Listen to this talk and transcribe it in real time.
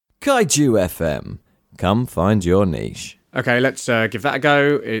Kaiju FM. Come find your niche. Okay, let's give that a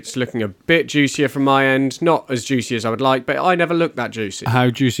go. It's looking a bit juicier from my end. Not as juicy as I would like, but I never look that juicy.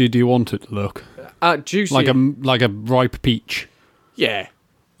 How juicy do you want it to look? Juicy. Like a ripe peach. Yeah.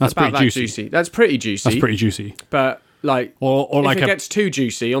 That's pretty juicy. That's pretty juicy. That's pretty juicy. But like, or if like it gets too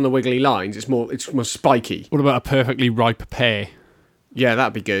juicy on the wiggly lines, it's more spiky. What about a perfectly ripe pear? Yeah,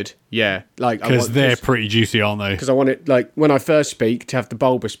 that'd be good. Yeah, like because they're pretty juicy, aren't they? Because I want it, like when I first speak, to have the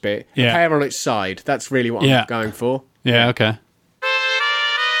bulbous bit, the pear on its side. That's really what I'm going for. Yeah. Okay.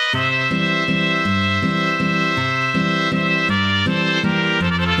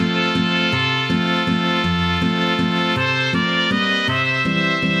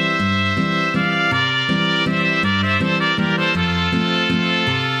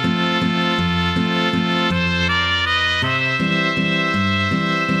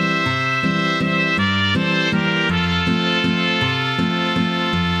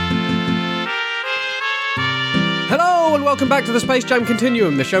 Welcome back to the Space Jam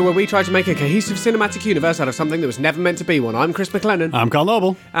Continuum, the show where we try to make a cohesive cinematic universe out of something that was never meant to be one. I'm Chris McLennan. I'm Carl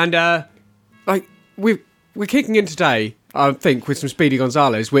Noble. And, we're kicking in today, I think, with some Speedy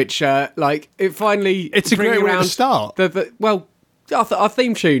Gonzales, which, it finally... It's a great way to start. Our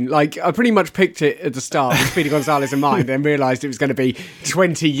theme tune, I pretty much picked it at the start with Speedy Gonzales in mind and realised it was going to be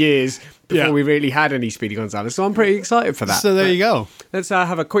 20 years before we really had any Speedy Gonzales, so I'm pretty excited for that. So there you go. Let's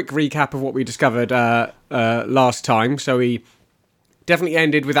have a quick recap of what we discovered last time. So we definitely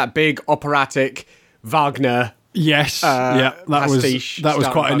ended with that big operatic Wagner. Yes, that was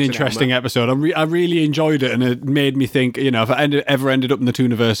quite an interesting episode. I really enjoyed it, and it made me think. If I ever ended up in the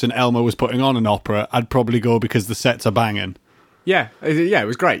Tooniverse and Elmer was putting on an opera, I'd probably go because the sets are banging. Yeah, it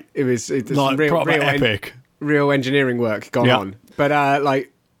was great. It's like real epic, real engineering work gone on. But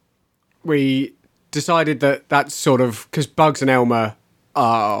we decided that that's sort of because Bugs and Elmer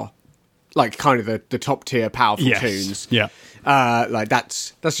are like kind of the top tier powerful tunes. Yeah.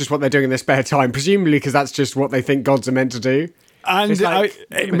 That's just what they're doing in their spare time, presumably because that's just what they think gods are meant to do. And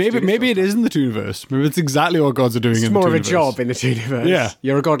maybe it is in the Tooniverse. Maybe it's exactly what gods are doing in the Tooniverse. It's more of a job in the Tooniverse. Yeah.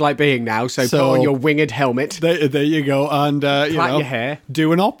 You're a godlike being now, so put on your winged helmet. There you go. And, plait your hair.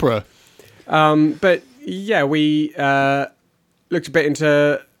 Do an opera. But, yeah, we looked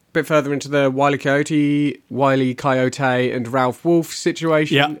a bit further into the Wile E. Coyote and Ralph Wolf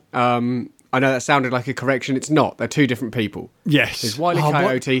situation. Yeah. I know that sounded like a correction. It's not. They're two different people. Yes. There's Wile E.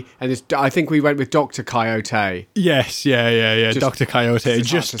 Coyote, and there's, I think we went with Dr. Coyote. Yes, yeah. Dr. Coyote.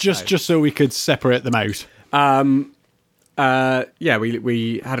 Just so we could separate them out.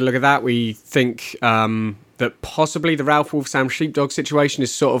 We had a look at that. We think that possibly the Ralph Wolf Sam Sheepdog situation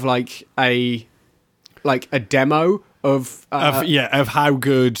is sort of like a demo of how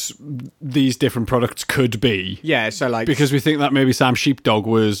good these different products could be. Yeah, so because we think that maybe Sam Sheepdog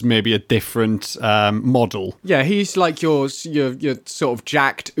was maybe a different model. Yeah, he's like your sort of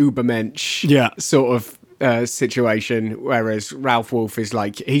jacked Ubermensch sort of situation, whereas Ralph Wolf is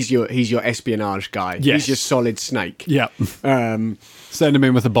like he's your espionage guy. Yes. He's your solid snake. Yeah. Send him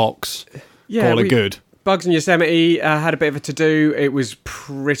in with a box. Call it good. Bugs and Yosemite had a bit of a to-do. It was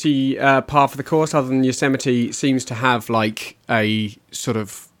pretty par for the course, other than Yosemite seems to have like a sort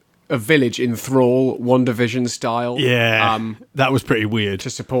of a village in thrall, WandaVision style. Yeah, that was pretty weird. To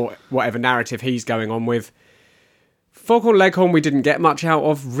support whatever narrative he's going on with. Foghorn Leghorn we didn't get much out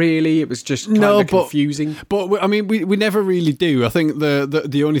of, really. It was just kind of confusing. But, I mean, we never really do. I think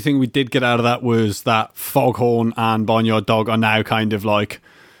the only thing we did get out of that was that Foghorn and Barnyard Dog are now kind of like...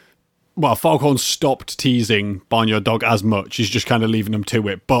 Well, Foghorn stopped teasing Barnyard Dog as much. He's just kind of leaving them to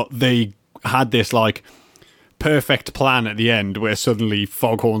it. But they had this, like, perfect plan at the end where suddenly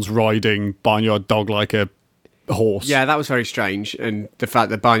Foghorn's riding Barnyard Dog like a horse. Yeah, that was very strange. And the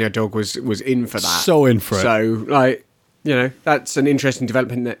fact that Barnyard Dog was in for that. So in for it. So, like, that's an interesting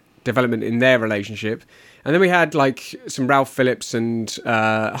development in their relationship. And then we had, like, some Ralph Phillips and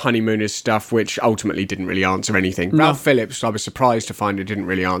Honeymooners stuff, which ultimately didn't really answer anything. No. Ralph Phillips, I was surprised to find it didn't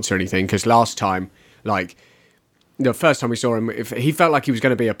really answer anything, because last time, like, the first time we saw him, he felt like he was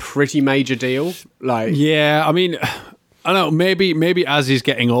going to be a pretty major deal. Like, yeah, I mean, I don't know, maybe as he's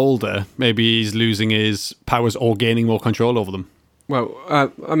getting older, maybe he's losing his powers or gaining more control over them. Well,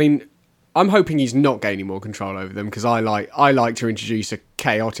 I mean... I'm hoping he's not gaining more control over them, because I like to introduce a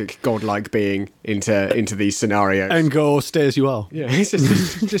chaotic, godlike being into these scenarios and go stay as you are. Yeah,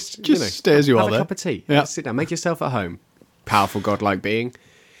 just stay as you are. Have a cup of tea. Yeah. Sit down, make yourself at home. Powerful, godlike being.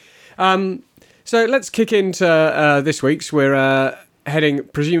 So let's kick into this week's. We're heading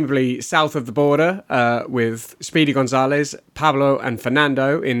presumably south of the border with Speedy Gonzales, Pablo, and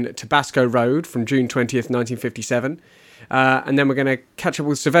Fernando in Tabasco Road from June 20th, 1957. And then we're going to catch up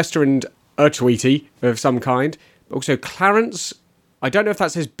with Sylvester and a Tweety of some kind. Also, Clarence, I don't know if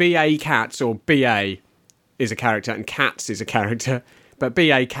that says B.A. Cats or B.A. is a character and Cats is a character. But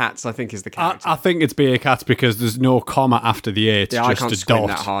B.A. Cats, I think, is the character. I think it's B.A. Cats because there's no comma after the A. It's yeah, just I can't a squint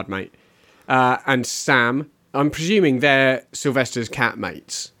dot. that hard, mate. And Sam, I'm presuming they're Sylvester's cat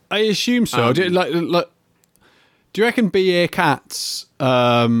mates. I assume so. Do you reckon B.A. Cats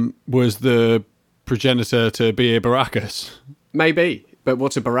was the progenitor to B.A. Baracus? Maybe, but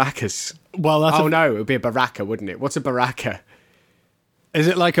what's a Baracus? Well, that's no, it would be a Baraka, wouldn't it? What's a Baraka? Is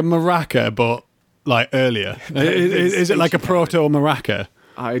it like a maraca, but like earlier? is it like a proto-maraca?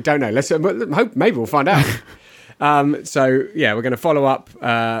 I don't know. Let's hope. Maybe we'll find out. So, yeah, we're going to follow up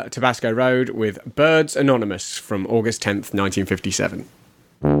Tabasco Road with Birds Anonymous from August 10th, 1957.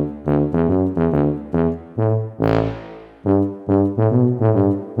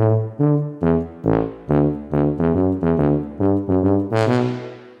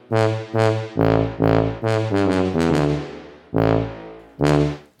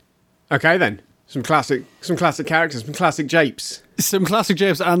 Okay, then. Some classic characters, some classic japes. Some classic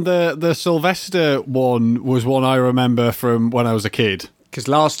japes, and the Sylvester one was one I remember from when I was a kid. Because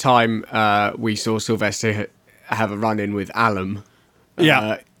last time we saw Sylvester have a run-in with Alum,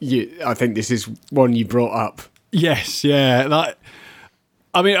 yeah, I think this is one you brought up. Yes, yeah.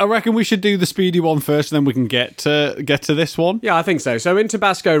 I mean, I reckon we should do the Speedy one first, and then we can get to this one. Yeah, I think so. So in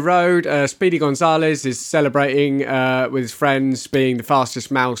Tabasco Road, Speedy Gonzales is celebrating with his friends being the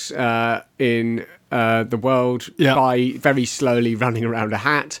fastest mouse in the world by very slowly running around a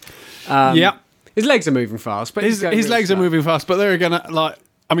hat. His legs are moving fast, but his legs are moving fast. But there again,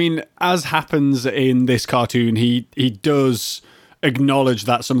 as happens in this cartoon, he does acknowledge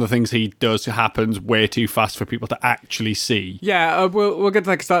that some of the things he does happens way too fast for people to actually see. Yeah, we'll get to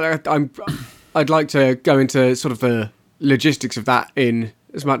that because I'd like to go into sort of the logistics of that in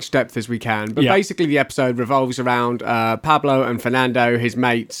as much depth as we can. But basically the episode revolves around Pablo and Fernando, his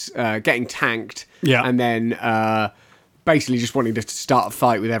mates, getting tanked and then basically just wanting to start a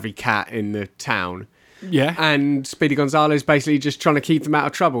fight with every cat in the town. Yeah. And Speedy Gonzales basically just trying to keep them out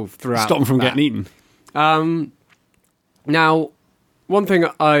of trouble throughout. Stop them from getting eaten. Now, one thing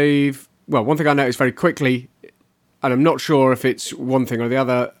I noticed very quickly, and I'm not sure if it's one thing or the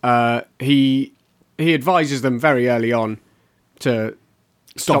other, he advises them very early on to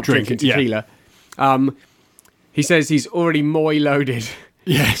stop drinking tequila. Yeah. He says he's already loaded.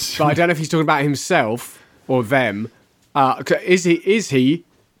 Yes. But I don't know if he's talking about himself or them. Is he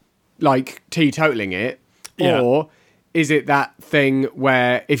like teetotaling it? Or is it that thing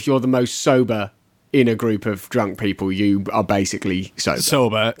where if you're the most sober in a group of drunk people, you are basically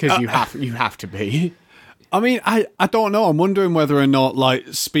sober because you have to be. I mean, I don't know. I'm wondering whether or not like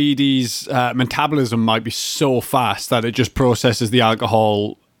Speedy's metabolism might be so fast that it just processes the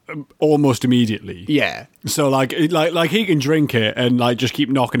alcohol almost immediately. Yeah. So like he can drink it and like just keep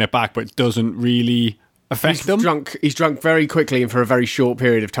knocking it back, but it doesn't really affect them. He's drunk very quickly and for a very short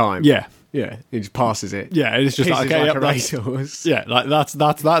period of time. Yeah. Yeah, he just passes it. Yeah, it's just like, okay, a racehorse. Yeah, like that's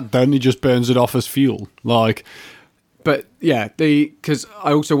that. Then he just burns it off as fuel. Like, but yeah, because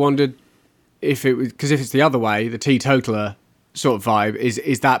I also wondered if it's the other way, the teetotaler sort of vibe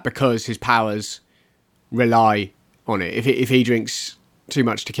is that because his powers rely on it. If he drinks too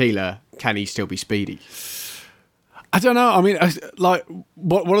much tequila, can he still be speedy? I don't know. I mean, like,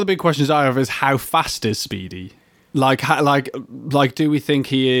 one of the big questions I have is how fast is Speedy? Like, do we think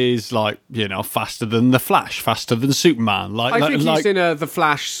he is faster than the Flash, faster than Superman? I think he's in the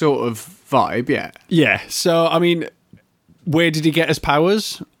Flash sort of vibe. Yeah. Yeah. So I mean, where did he get his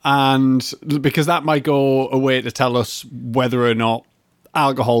powers? And because that might go a way to tell us whether or not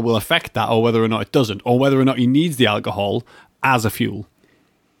alcohol will affect that, or whether or not it doesn't, or whether or not he needs the alcohol as a fuel.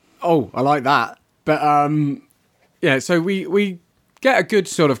 Oh, I like that. But yeah. So we get a good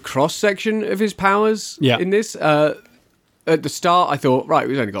sort of cross-section of his powers in this. At the start, I thought, right,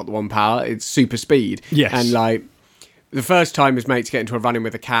 we've only got the one power. It's super speed. Yes. And, like, the first time his mates get into a run-in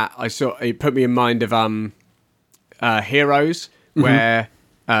with a cat, it put me in mind of Heroes, where,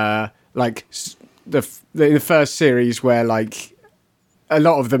 like, in the first series where, like, a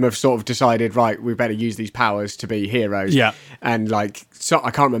lot of them have sort of decided, right, we better use these powers to be heroes. Yeah. And, like, so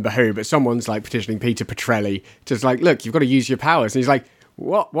I can't remember who, but someone's, like, petitioning Peter Petrelli to, like, look, you've got to use your powers. And he's like,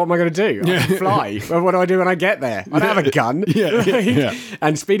 what? What am I going to do? I can fly. Well, what do I do when I get there? I don't have a gun. Yeah.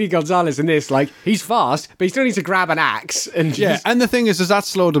 And Speedy Gonzales in this, like, he's fast, but he still needs to grab an axe. And and the thing is, does that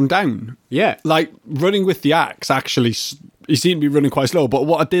slow them down? Yeah. Like, running with the axe, actually, he seemed to be running quite slow. But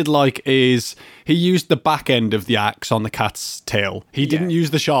what I did like is he used the back end of the axe on the cat's tail. He didn't use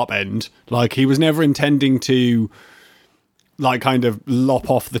the sharp end. Like, he was never intending to like kind of lop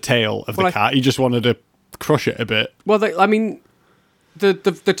off the tail of the cat. He just wanted to crush it a bit. Well,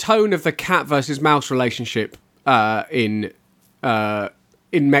 the tone of the cat versus mouse relationship in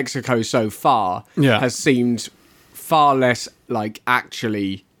Mexico so far has seemed far less like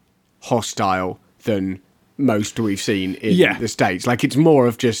actually hostile than most we've seen in the States. Like, it's more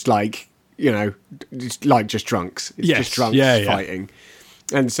of just like, it's like just drunks. It's just drunks fighting.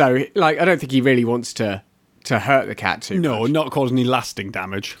 And so, like, I don't think he really wants to hurt the cat too much. No, not cause any lasting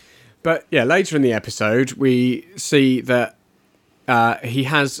damage. But yeah, later in the episode, we see that he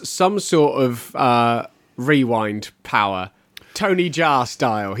has some sort of rewind power, Tony Jaa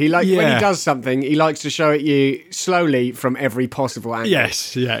style. When he does something, he likes to show it you slowly from every possible angle.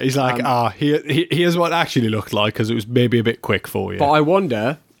 Yes, yeah. He's like, here's what it actually looked like, because it was maybe a bit quick for you. But I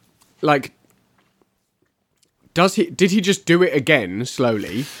wonder, like, did he just do it again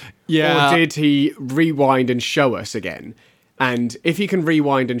slowly? Yeah. Or did he rewind and show us again? And if he can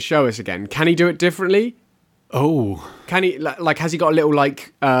rewind and show us again, can he do it differently? Oh. Can he, like, has he got a little,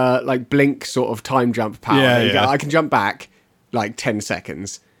 like blink sort of time jump power? Yeah. I can jump back, like, 10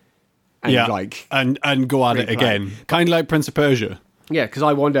 seconds. And, like... And go at it again. Kind of like Prince of Persia. Yeah, because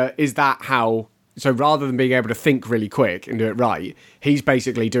I wonder, is that how... So rather than being able to think really quick and do it right, he's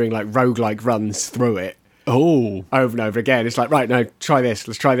basically doing, like, roguelike runs through it. Oh. Over and over again. It's like, right, no, try this,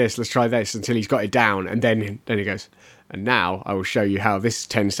 let's try this, until he's got it down. And then he goes... And now I will show you how this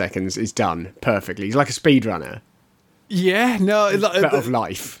 10 seconds is done perfectly. He's like a speedrunner. Yeah, no, of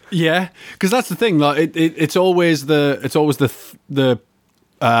life. Yeah, because that's the thing. Like, it's always the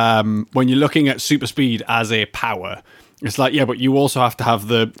when you're looking at super speed as a power, it's like, yeah, but you also have to have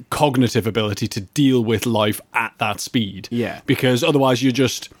the cognitive ability to deal with life at that speed. Yeah, because otherwise,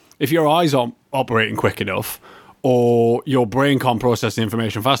 if your eyes aren't operating quick enough, or your brain can't process the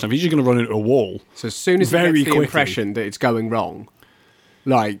information fast enough, you're just going to run into a wall. So as soon as he gets the impression that it's going wrong,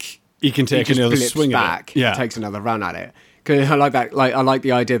 like, he can take another swing back, at it. Yeah, takes another run at it. Because I like that. Like, I like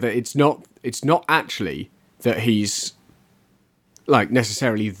the idea that it's not actually that he's like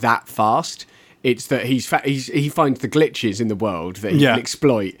necessarily that fast. It's that he finds the glitches in the world that he can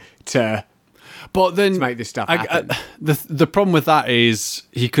exploit to. But then to make this stuff happen. The problem with that is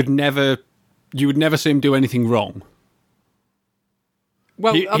you would never see him do anything wrong.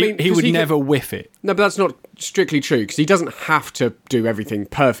 Well, he would never whiff it. No, but that's not strictly true, because he doesn't have to do everything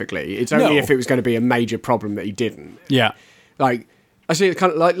perfectly. It's only if it was going to be a major problem that he didn't. Yeah. Like, I see it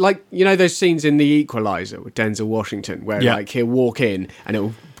kind of like those scenes in The Equalizer with Denzel Washington, where like he'll walk in and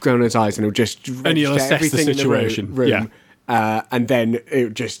it'll go on his eyes and he'll just assess everything the situation. In the room. And then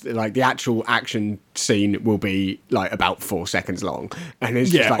it just, like, the actual action scene will be like about 4 seconds long, and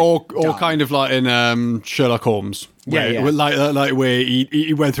it's just like, or kind of like in Sherlock Holmes, where, like where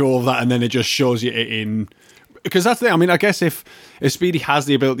he went through all of that, and then it just shows you it in, because that's the thing. I mean, I guess if Speedy has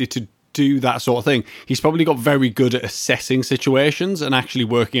the ability to do that sort of thing, he's probably got very good at assessing situations and actually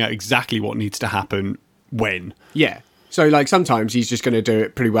working out exactly what needs to happen when. Yeah. So, like, sometimes he's just going to do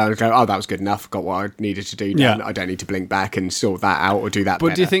it pretty well and go, oh, that was good enough, got what I needed to do done. I don't need to blink back and sort that out or do that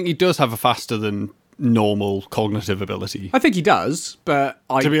better. Do you think he does have a faster than normal cognitive ability? I think he does, but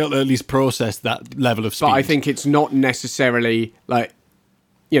to be able to at least process that level of speed. But I think it's not necessarily, like,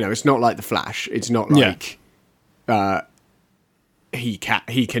 it's not like the Flash. It's not like he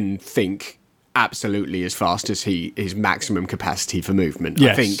can think absolutely as fast as his maximum capacity for movement.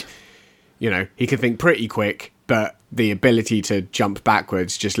 Yes. I think, he can think pretty quick, but the ability to jump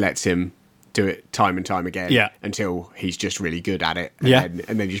backwards just lets him do it time and time again until he's just really good at it. And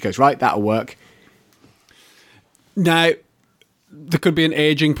then he just goes, right, that'll work. Now, there could be an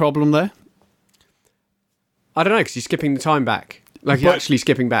aging problem there. I don't know, because he's skipping the time back. Like, he's actually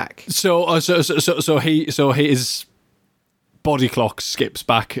skipping back. So his body clock skips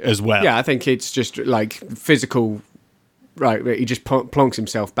back as well. Yeah, I think it's just like physical. Right, he just plonks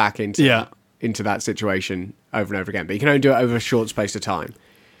himself back into that situation over and over again. But you can only do it over a short space of time.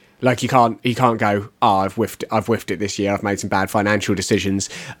 Like, he can't go, I've whiffed it this year, I've made some bad financial decisions.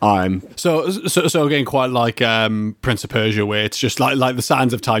 So again, quite like Prince of Persia, where it's just like the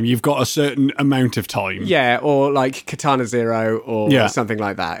sands of time. You've got a certain amount of time. Yeah, or like Katana Zero or something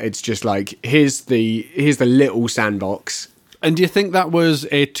like that. It's just like, here's the little sandbox. And do you think that was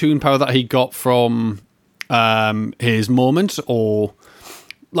a toon power that he got from his moment, or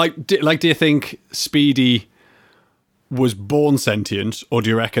do you think Speedy was born sentient, or do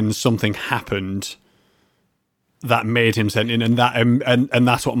you reckon something happened that made him sentient, and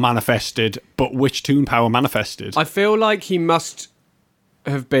that's what manifested? But which toon power manifested? I feel like he must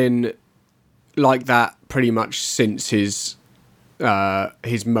have been like that pretty much since his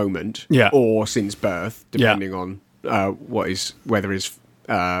moment, or since birth, depending on whether his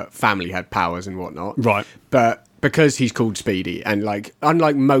family had powers and whatnot. Right. But because he's called Speedy, and like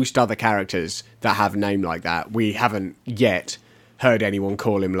unlike most other characters that have a name like that, we haven't yet heard anyone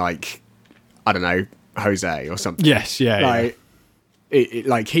call him like, I don't know, Jose or something. Yes, yeah, like,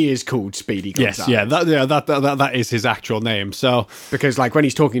 like he is called Speedy Gonzales. Yes, that is his actual name. So because like when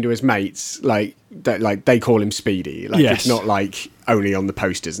he's talking to his mates, like they call him Speedy. Like Yes. it's not like only on the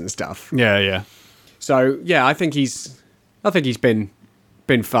posters and stuff. yeah. So yeah, I think he's been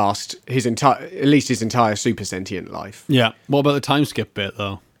fast at least his entire super sentient life. Yeah. What about the time skip bit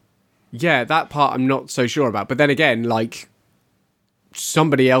though? Yeah, that part I'm not so sure about. But then again, like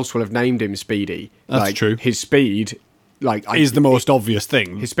somebody else will have named him Speedy. That's like, true. His speed, Is the most obvious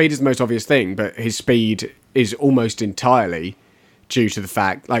thing. His speed is the most obvious thing, but his speed is almost entirely due to the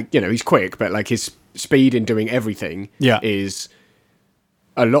fact, like, you know, he's quick, but like his speed in doing everything is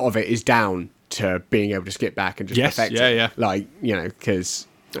a lot of it is down to being able to skip back and just perfect it. Yeah. Like, you know, because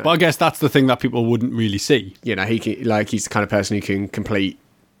But I guess that's the thing that people wouldn't really see. you know, he's the kind of person who can complete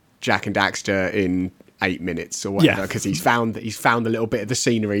Jack and Daxter in 8 minutes or whatever, because he's found the little bit of the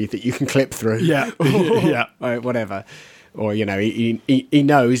scenery that you can clip through. Yeah. Yeah. Or whatever. Or, you know, he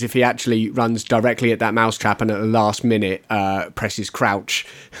knows if he actually runs directly at that mousetrap and at the last minute presses crouch,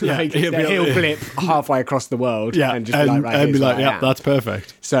 like, he'll blip halfway across the world and just be like, right, and be like, yeah, that's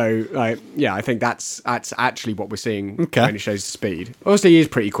perfect. So, like, yeah, I think that's actually what we're seeing Okay. when it shows the speed. Obviously, he is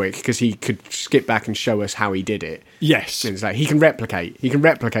pretty quick because he could skip back and show us how he did it. Yes. And it's like he can replicate the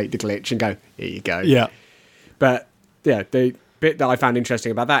glitch and go, here you go. Yeah. But yeah, the bit that I found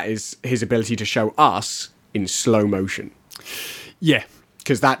interesting about that is his ability to show us in slow motion. Yeah.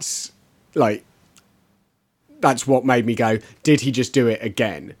 Because that's what made me go, did he just do it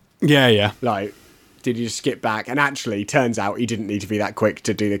again? Yeah. Like, did he just skip back? And actually, turns out he didn't need to be that quick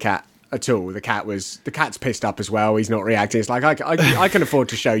to do the cat at all. The cat's pissed up as well. He's not reacting. It's like, I can afford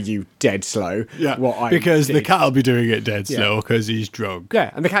to show you dead slow. Yeah. What I because did. the cat will be doing it dead slow because he's drunk. Yeah,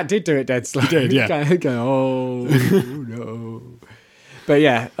 and the cat did do it dead slow. He did, yeah. Go, oh, no. But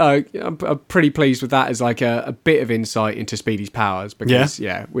yeah, I'm pretty pleased with that as like a bit of insight into Speedy's powers because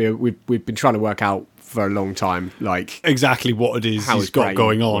we've been trying to work out for a long time like exactly what it is how he's his got brain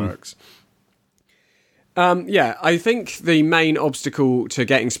going on. works. I think the main obstacle to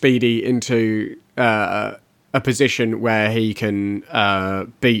getting Speedy into a position where he can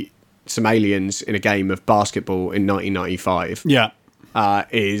beat some aliens in a game of basketball in 1995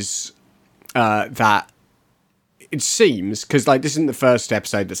 is that it seems, because like this isn't the first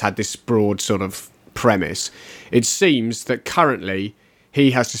episode that's had this broad sort of premise, it seems that currently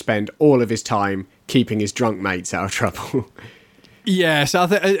he has to spend all of his time keeping his drunk mates out of trouble. Yeah, so I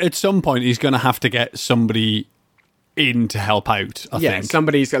think at some point he's going to have to get somebody in to help out, I think.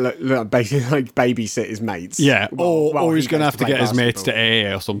 Somebody's going to basically like babysit his mates. Yeah, while or he's he going to goes have to play get his mates to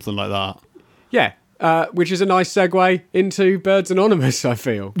basketball. AA or something like that. Yeah, which is a nice segue into Birds Anonymous, I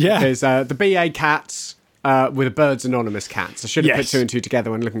feel. Yeah. Because the BA cats were the Birds Anonymous cats. I should have put Yes. 2 and 2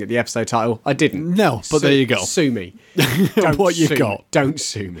 together when looking at the episode title. I didn't. No, but there you go. Sue me. Don't What you sue got? me. Don't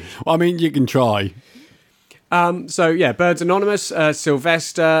sue me. I mean, you can try. So yeah, Birds Anonymous.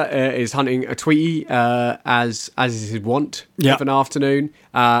 Sylvester is hunting a Tweety as is his wont of an afternoon.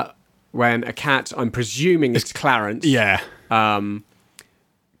 When a cat, I'm presuming it's Clarence,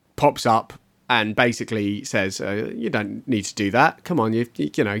 pops up and basically says, "You don't need to do that. Come on, you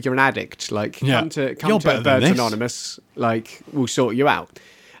know you're an addict. Like come to better than Birds this." Anonymous. Like we'll sort you out."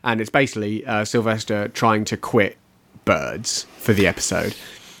 And it's basically Sylvester trying to quit birds for the episode.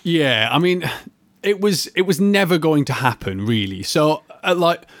 Yeah, I mean, it was never going to happen, really. So,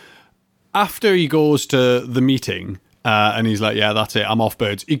 like, after he goes to the meeting and he's like, yeah, that's it, I'm off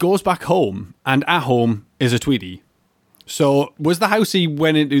birds, he goes back home, and at home is a Tweety. So, was the house he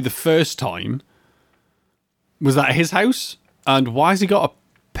went into the first time, was that his house? And why has he got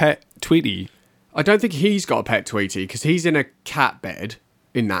a pet Tweety? I don't think he's got a pet Tweety because he's in a cat bed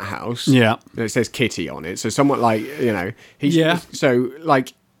in that house. Yeah. It says Kitty on it. So somewhat like, you know, he's Yeah. so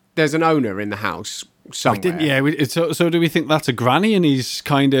like there's an owner in the house somewhere. So do we think that's a granny and he's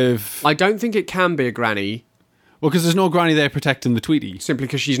kind of... I don't think it can be a granny Well, because there's no granny there protecting the Tweety. simply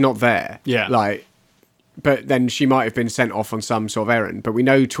because she's not there. Yeah. Like, but then she might have been sent off on some sort of errand. But we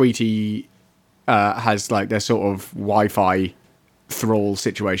know Tweety has like their sort of Wi-Fi thrall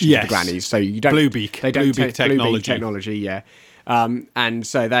situation with the grannies. So you don't... Bluebeak. They don't Bluebeak technology. Bluebeak technology, yeah. And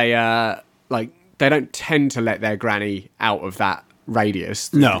so they they don't tend to let their granny out of that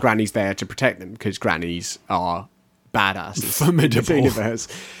radius. No. The granny's there to protect them because grannies are badasses. Formidable. In this universe.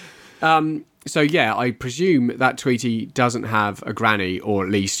 So yeah, I presume that Tweety doesn't have a granny, or at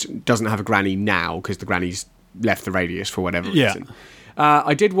least doesn't have a granny now because the granny's left the radius for whatever Yeah. reason.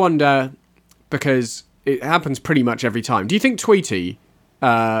 I did wonder, because it happens pretty much every time. Do you think Tweety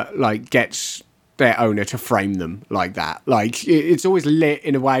gets their owner to frame them like that? Like, it's always lit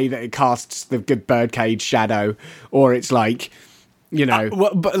in a way that it casts the good birdcage shadow, or it's like, you know,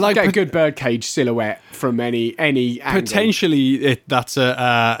 but like get a good birdcage silhouette from any angle. Potentially, that's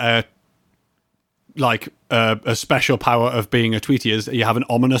a special power of being a Tweety is you have an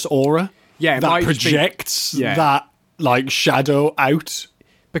ominous aura that projects that like shadow out.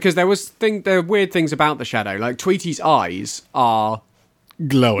 Because there are weird things about the shadow. Like Tweety's eyes are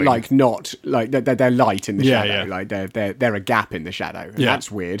glowing, like not like they're light in the shadow. Yeah. Like they're a gap in the shadow. And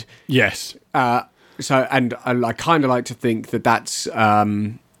that's weird. Yes. So, and I kind of like to think that that's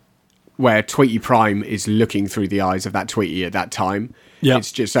where Tweety Prime is looking through the eyes of that Tweety at that time. Yeah.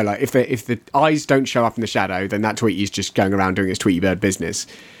 It's just so like if the eyes don't show up in the shadow, then that Tweety is just going around doing its Tweety Bird business.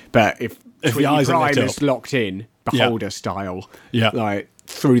 But if Tweety the eyes Prime are is locked in, beholder style, like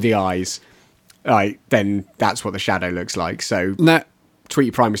through the eyes, like then that's what the shadow looks like. So now,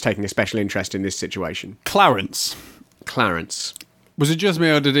 Tweety Prime is taking a special interest in this situation. Clarence. Was it just me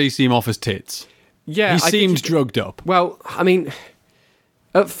or did he seem off his tits? Yeah, he seemed drugged up. Well, I mean,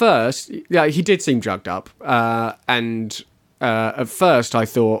 at first, yeah, he did seem drugged up. And at first I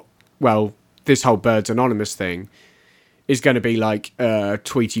thought, well, this whole Birds Anonymous thing is going to be like a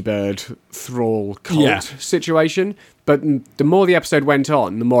Tweety Bird thrall cult situation. But the more the episode went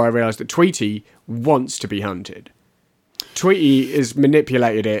on, the more I realised that Tweety wants to be hunted. Tweety has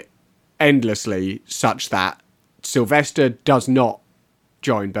manipulated it endlessly such that Sylvester does not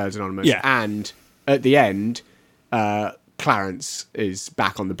join Birds Anonymous. Yeah. And at the end, Clarence is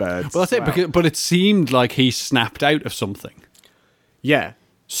back on the birds. Well, that's it. But it seemed like he snapped out of something. Yeah.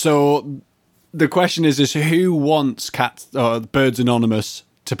 So the question is who wants Birds Anonymous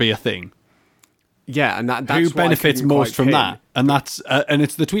to be a thing? Yeah, and that's who benefits most from pin. that, and that's and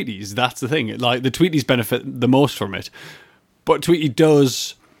it's the Tweeties. That's the thing. Like the Tweeties benefit the most from it, but Tweety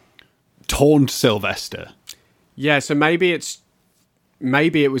does taunt Sylvester. Yeah, so maybe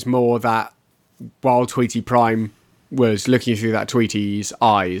it was more that while Tweety Prime was looking through that Tweety's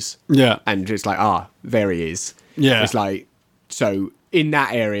eyes, and just like there he is. Yeah, it's like so in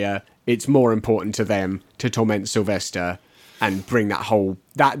that area, it's more important to them to torment Sylvester. And bring that whole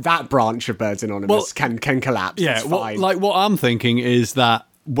that branch of Birds Anonymous can collapse. Yeah, it's fine. What I'm thinking is that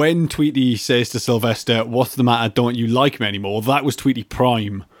when Tweety says to Sylvester, "What's the matter? Don't you like me anymore?" That was Tweety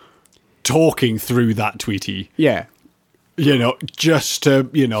Prime talking through that Tweety. Yeah, just to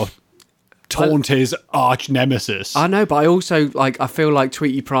taunt his arch nemesis. I know, but I also I feel like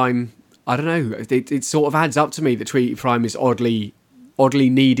Tweety Prime. I don't know. It sort of adds up to me that Tweety Prime is oddly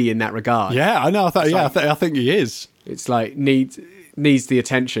needy in that regard. Yeah, I know. I think he is. It's like needs the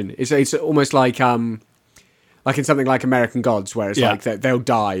attention. It's almost like in something like American Gods, where it's like that they'll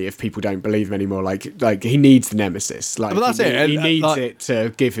die if people don't believe him anymore. Like he needs the nemesis. Like, but that's it. He needs it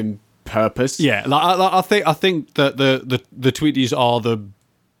to give him purpose. Yeah, I think that the Tweeties are the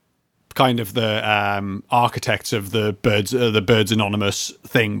kind of the architects of the Birds Anonymous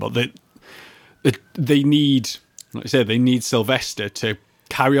thing, but they need, like I said, they need Sylvester to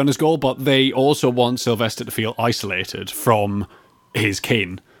carry on his goal, but they also want Sylvester to feel isolated from his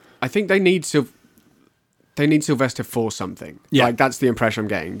kin. I think they need Sylvester for something. Yeah. Like that's the impression I'm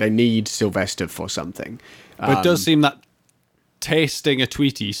getting. They need Sylvester for something. But it does seem that tasting a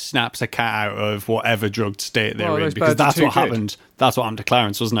Tweety snaps a cat out of whatever drugged state they're in, because that's what happened. That's what happened to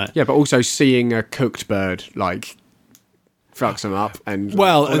Clarence, wasn't it? Yeah, but also seeing a cooked bird fucks them up. And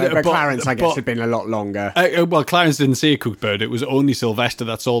but Clarence, I guess, had been a lot longer. Clarence didn't see a cooked bird. It was only Sylvester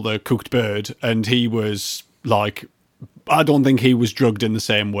that saw the cooked bird, and he was like, I don't think he was drugged in the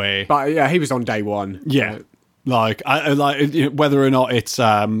same way. But yeah, he was on day one. Yeah, whether or not it's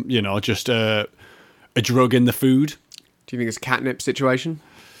just a drug in the food. Do you think it's a catnip situation?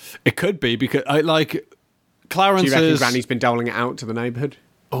 It could be, because Clarence. Do you reckon Granny's been doling it out to the neighbourhood?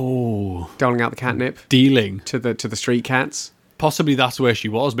 Oh, doling out the catnip, dealing to the street cats. Possibly that's where she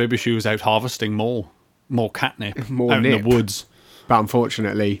was. Maybe she was out harvesting more catnip, more out nip. in the woods. But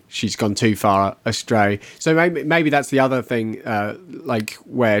unfortunately, she's gone too far astray. So maybe that's the other thing,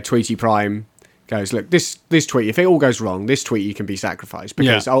 where Tweety Prime goes, look, this Tweety, if it all goes wrong, this Tweety can be sacrificed,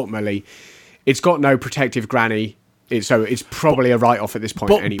 because ultimately, it's got no protective granny. So it's probably a write-off at this point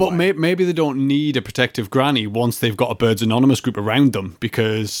anyway. But maybe they don't need a protective granny once they've got a Birds Anonymous group around them,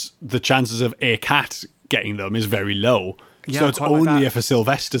 because the chances of a cat getting them is very low. Yeah, so it's only if a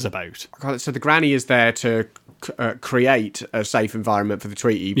Sylvester's about. So the granny is there to create a safe environment for the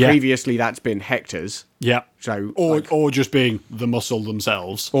Tweety. Yeah. Previously, that's been Hector's. Yeah. So, Or just being the muscle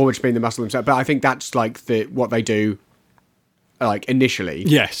themselves. or which being the muscle themselves. But I think that's like what they do, like initially.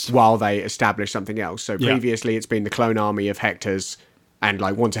 Yes. While they establish something else. So Yeah. previously, it's been the clone army of Hector's, and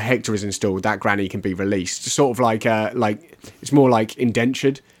like once a Hector is installed, that granny can be released. Sort of like it's more like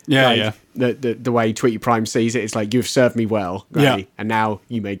indentured. Yeah, like, yeah. The way Tweety Prime sees it, it's like, you've served me well, granny, Yeah. and now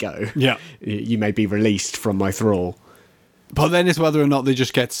you may go. Yeah. You may be released from my thrall. But then it's whether or not they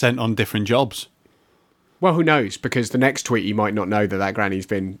just get sent on different jobs. Well, who knows? Because the next Tweety might not know that granny's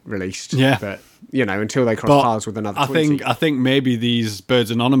been released. Yeah. But, until they cross paths with another Tweety. I think maybe these Birds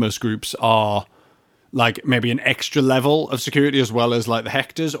Anonymous groups are like maybe an extra level of security as well as like the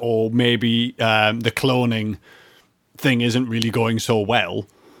Hectors, or maybe the cloning thing isn't really going so well.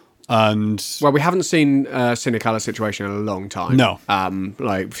 And Well, we haven't seen a Cinecolor situation in a long time. No.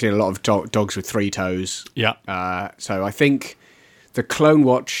 We've seen a lot of dogs with 3 toes. yeah, So I think the Clone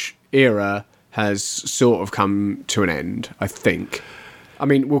Watch era has sort of come to an end, I think. I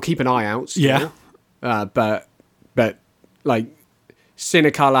mean, we'll keep an eye out still. Yeah. But like,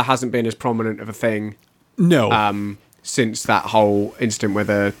 Cinecolor hasn't been as prominent of a thing no, since that whole incident where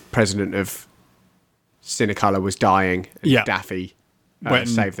the president of Cinecolor was dying and Yeah. Daffy When-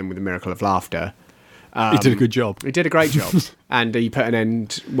 saved them with a miracle of laughter. he did a good job. He did a great job. And he put an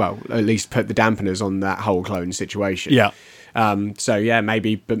end, well, at least put the dampeners on that whole clone situation. Yeah, So yeah,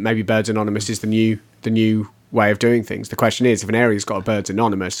 maybe Birds Anonymous is the new way of doing things. The question is, if an area's got a Birds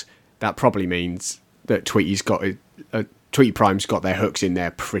Anonymous, that probably means that Tweety's got Tweety Prime's got their hooks in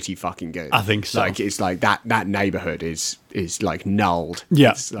there pretty fucking good. I think so. Like, it's like that neighborhood is like nulled.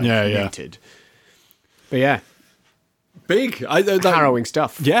 Yeah. It's like Yeah. muted. But yeah, big. harrowing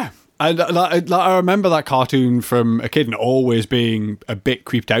stuff. Yeah. I remember that cartoon from a kid and always being a bit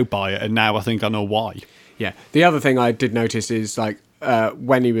creeped out by it, and now I think I know why. Yeah. The other thing I did notice is like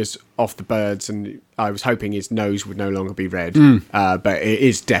when he was off the birds, and I was hoping his nose would no longer be red, but it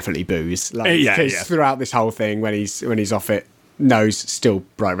is definitely booze. Like, Yeah, 'cause yeah. throughout this whole thing, when he's off it, nose still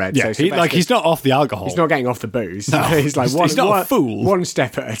bright red. Yeah, So he's not off the alcohol. he's not getting off the booze. No, he's like he's not a fool. one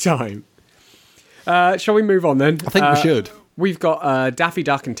step at a time. Shall we move on then? I think we should. We've got Daffy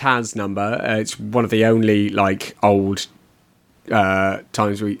Duck and Taz number. It's one of the only like old old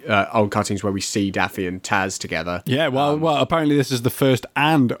cartoons where we see Daffy and Taz together. Yeah, well, apparently this is the first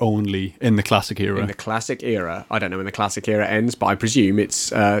and only in the classic era. In the classic era. I don't know when the classic era ends, but I presume it's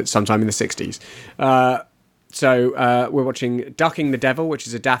sometime in the 60s. So we're watching Ducking the Devil, which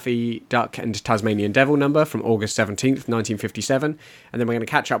is a Daffy Duck and Tasmanian Devil number from August 17th, 1957. And then we're going to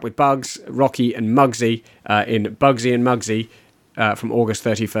catch up with Bugs, Rocky and Muggsy in Bugsy and Muggsy from August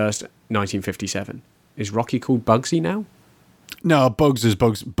 31st, 1957. Is Rocky called Bugsy now? No, Bugsy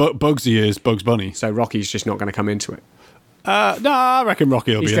is Bugs Bunny. So Rocky's just not going to come into it. No, I reckon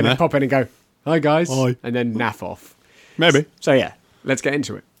Rocky will He's be in going to there. pop in and go, "Hi guys," Hi. and then naff off. Maybe. So yeah, let's get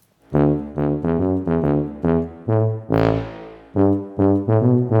into it.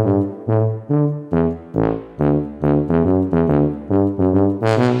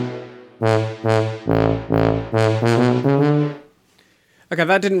 Okay,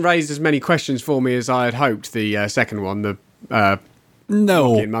 that didn't raise as many questions for me as I had hoped. The second one, the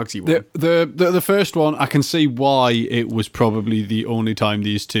No, Rocky and Muggsy one. the first one, I can see why it was probably the only time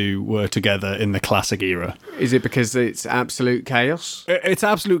these two were together in the classic era. Is it because it's absolute chaos? It's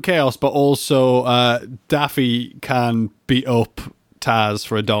absolute chaos, but also Daffy can beat up Taz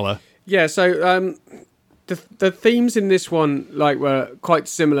for $1. Yeah. So the themes in this one were quite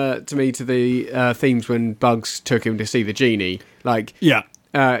similar to me to the themes when Bugs took him to see the genie. Yeah,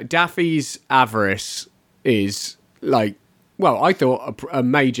 Daffy's avarice is well, I thought a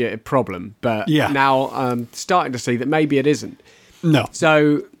major problem, but Yeah. now I'm starting to see that maybe it isn't. no,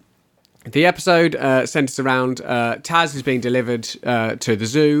 So the episode centers around Taz is being delivered to the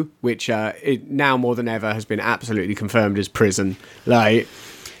zoo, which it now more than ever has been absolutely confirmed as prison.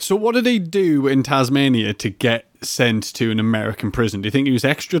 So what did he do in Tasmania to get sent to an American prison? Do you think he was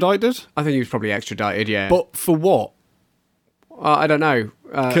extradited? I think he was probably extradited, yeah. But for what? I don't know.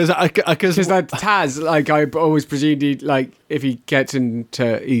 Because Taz, I always presumed if he gets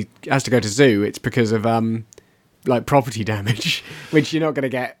he has to go to zoo, it's because of property damage, which you're not going to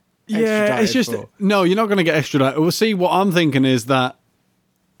get. yeah, it's just for. no, you're not going to get extradited. Well, see, what I'm thinking is that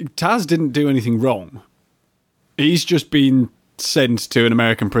Taz didn't do anything wrong. He's just been sent to an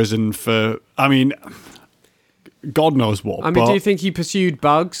American prison for, I mean, God knows what. I mean, do you think he pursued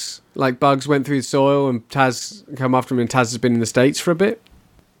Bugs? Like Bugs went through the soil and Taz come after him, and Taz has been in the States for a bit.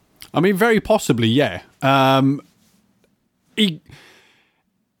 I mean, very possibly, yeah.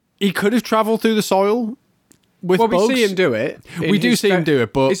 He could have travelled through the soil. with Well, bugs, we see him do it. We do see him do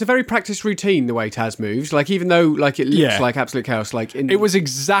it, but it's a very practiced routine the way Taz moves. Like, even though like it looks like absolute chaos, like it was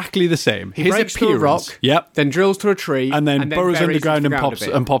exactly the same. He breaks through a rock, then drills through a tree, and then burrows underground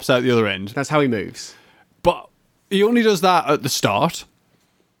and pops out the other end. That's how he moves. But he only does that at the start.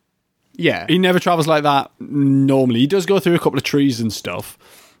 Yeah, he never travels like that normally. He does go through a couple of trees and stuff.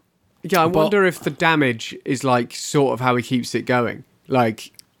 Yeah, I wonder if the damage is like sort of how he keeps it going,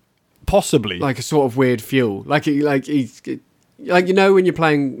 like possibly like a sort of weird fuel, like you know when you're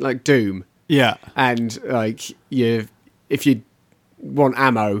playing like Doom, and like if you want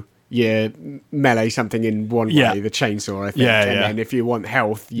ammo, you melee something in one way, the chainsaw, I think, and then if you want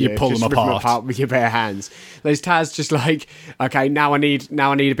health, you pull just them rip apart with your bare hands. There's Taz just like, okay, now I need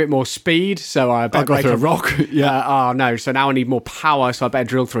a bit more speed, so I better go through a rock. Oh no, so now I need more power, so I better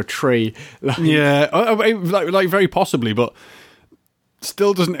drill through a tree. Like very possibly, but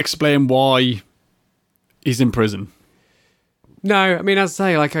still doesn't explain why he's in prison. No, I mean, as I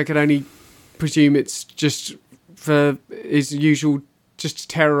say, like I could only presume it's just for his usual, just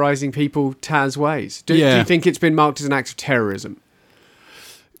terrorising people Taz ways. Do you think it's been marked as an act of terrorism?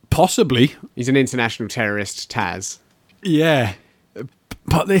 Possibly. He's an international terrorist, Taz. Yeah.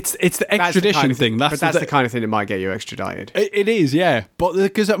 But it's the extradition thing. That's the kind of thing that might get you extradited. It is, yeah. But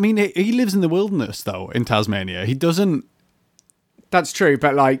because, I mean, he lives in the wilderness, though, in Tasmania. He doesn't... That's true,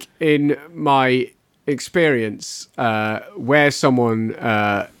 but like in my experience, where someone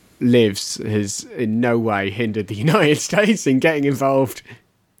lives has in no way hindered the United States in getting involved.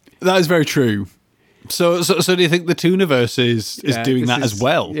 That is very true. So do you think the Tooniverse is doing that as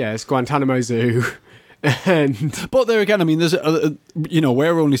well? Yeah, it's Guantanamo Zoo. But there again, I mean, there's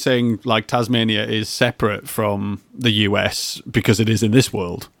we're only saying like Tasmania is separate from the US because it is in this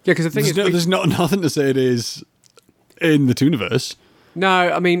world. Yeah, because the thing there's nothing to say it is in the Tooniverse. No,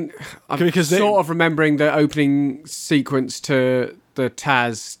 I mean, I'm sort of remembering the opening sequence to the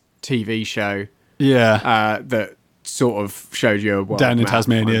Taz TV show. Yeah. That sort of showed you a world down in map.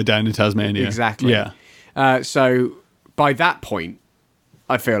 Tasmania. Exactly. Yeah. So by that point,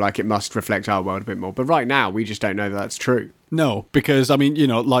 I feel like it must reflect our world a bit more. But right now, we just don't know that that's true. No, because, I mean,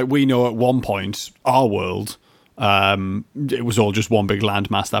 like we know at one point, our world, it was all just one big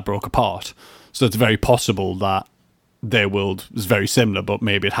landmass that broke apart. So it's very possible that their world is very similar, but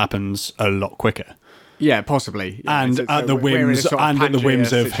maybe it happens a lot quicker. Yeah, possibly. Yeah, and at the whims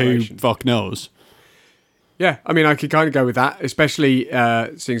of who fuck knows. Yeah, I mean, I could kind of go with that, especially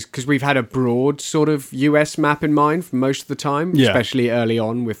because we've had a broad sort of US map in mind for most of the time, especially early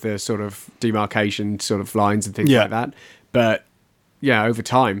on with the sort of demarcation sort of lines and things like that. But yeah, over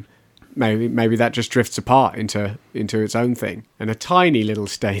time, maybe that just drifts apart into its own thing, and a tiny little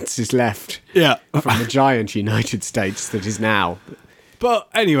states is left from the giant United States that is now. But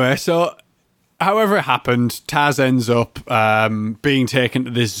anyway, so however it happened, Taz ends up being taken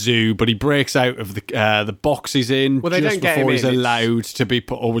to this zoo, but he breaks out of the box he's in just before he's allowed to be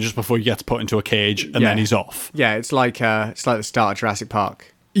put, or just before he gets put into a cage, and then he's off. Yeah, it's like the start of Jurassic Park.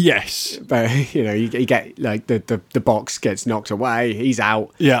 Yes, but you get like the box gets knocked away. He's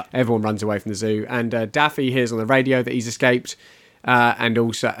out. Yeah, everyone runs away from the zoo, and Daffy hears on the radio that he's escaped, and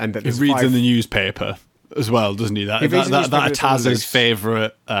that he reads in the newspaper as well, doesn't he? That Taz's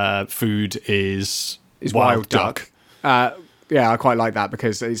favourite food is wild duck. Yeah, I quite like that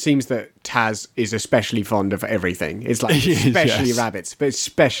because it seems that Taz is especially fond of everything. It's like especially rabbits, but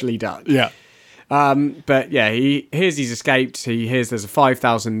especially duck. Yeah. But yeah, he hears he's escaped. He hears there's a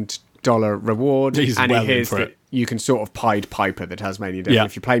 $5,000 reward, he hears that you can sort of Pied Piper the Tasmanian Devil.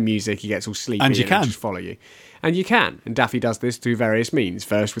 If you play music, he gets all sleepy and just follow you. And you can. And Daffy does this through various means.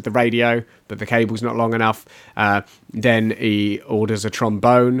 First with the radio, but the cable's not long enough. Then he orders a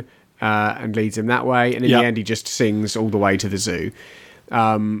trombone and leads him that way. And in the end, he just sings all the way to the zoo.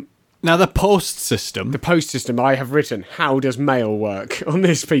 Now, the post system, I have written, how does mail work on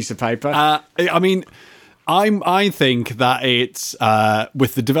this piece of paper? I mean, I think that it's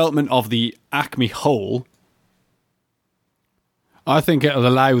with the development of the Acme hole, I think it'll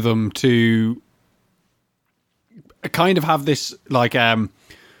allow them to kind of have this like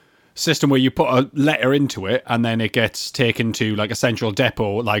system where you put a letter into it and then it gets taken to like a central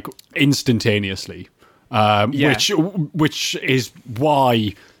depot like instantaneously, which is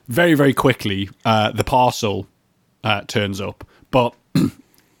why very, very quickly the parcel turns up. But there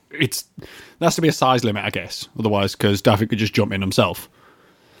has to be a size limit, I guess, otherwise, because Daffy could just jump in himself.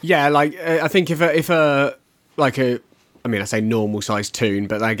 Yeah, like I think if I say normal sized toon,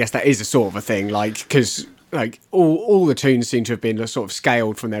 but I guess that is a sort of a thing, like because like all the toons seem to have been sort of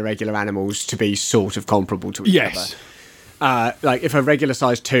scaled from their regular animals to be sort of comparable to each other. Like if a regular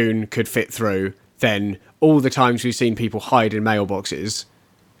sized toon could fit through, then all the times we've seen people hide in mailboxes,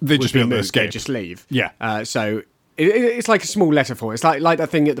 They just be able to escape. they just leave. Yeah. So it's like a small letter form. It's like that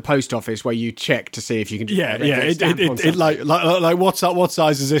thing at the post office where you check to see if you can. Just It like what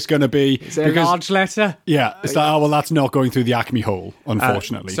size is this going to be? Is it a large letter? Yeah, it's like, oh well, that's not going through the Acme hole,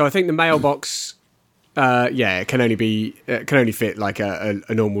 unfortunately. So I think the mailbox, it can only fit like a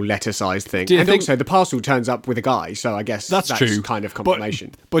normal letter-sized thing. And also the parcel turns up with a guy, so I guess that's true. Kind of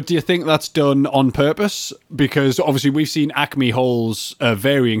confirmation. But do you think that's done on purpose? Because obviously we've seen Acme holes of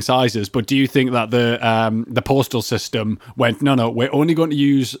varying sizes, but do you think that the postal system went, no, we're only going to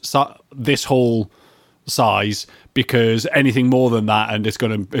use this hole size because anything more than that, and it's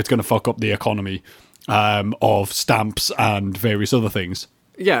gonna fuck up the economy of stamps and various other things?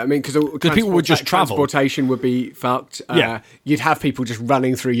 Yeah, I mean, because people would just travel. Transportation would be fucked. You'd have people just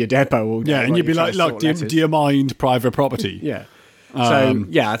running through your depot all day. Yeah, and you'd be like, look, do you mind private property? Yeah.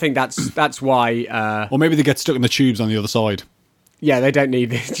 I think that's why... or maybe they get stuck in the tubes on the other side. Yeah, they don't need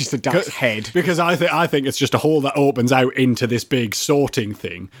just a duck's head. Because I think it's just a hole that opens out into this big sorting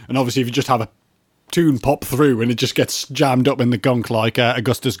thing. And obviously if you just have a tune pop through and it just gets jammed up in the gunk like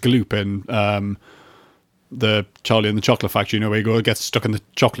Augustus Gloop in... the Charlie and the Chocolate Factory, where he gets stuck in the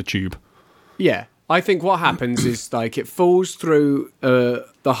chocolate tube. Yeah, I think what happens is like it falls through the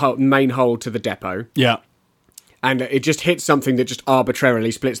main hole to the depot. Yeah. And it just hits something that just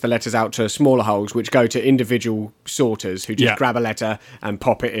arbitrarily splits the letters out to smaller holes, which go to individual sorters who just grab a letter and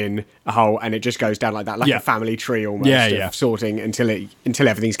pop it in a hole, and it just goes down like that, like a family tree almost of sorting until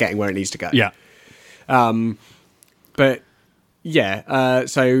everything's getting where it needs to go. Yeah.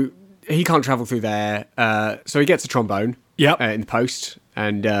 So he can't travel through there, so he gets a trombone in the post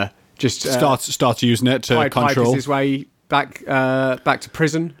and just starts using it to control his way back to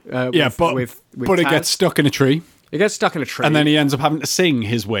prison. But it gets stuck in a tree. It gets stuck in a tree, and then he ends up having to sing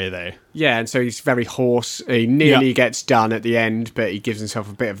his way there. Yeah, and so he's very hoarse. He nearly gets done at the end, but he gives himself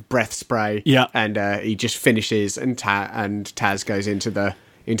a bit of breath spray. Yeah, and he just finishes, and Taz goes into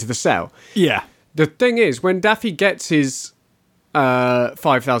the cell. Yeah, the thing is, when Daffy gets his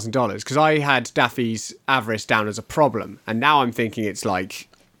 $5,000, because I had Daffy's avarice down as a problem, and now I'm thinking it's like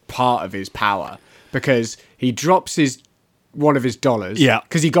part of his power, because he drops one of his dollars,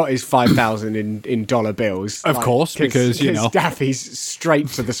 because he got his 5,000 in dollar bills, of course, because Daffy's straight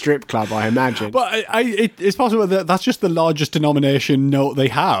to the strip club, I imagine. But it's possible that that's just the largest denomination note they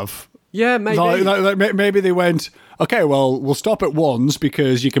have. Yeah, maybe. Like maybe they went, okay, well, we'll stop at ones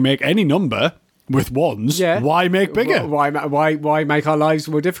because you can make any number with ones. Yeah. Why make bigger? Why make our lives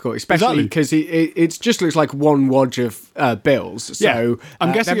more difficult? Especially because it just looks like one wad of bills. So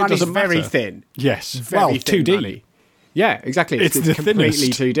I'm guessing their it doesn't very matter. Thin. Yes. Very thin 2D. Money. Yeah, exactly. It's the completely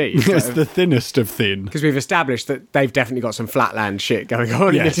thinnest. 2D. It's the thinnest of thin. Because we've established that they've definitely got some flatland shit going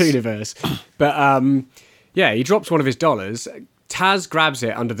on in the universe. But he drops one of his dollars. Taz grabs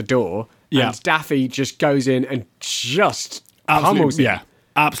it under the door. Yeah. And Daffy just goes in and just pummels him. Yeah,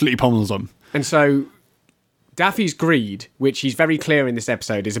 absolutely pummels him. And so Daffy's greed, which he's very clear in this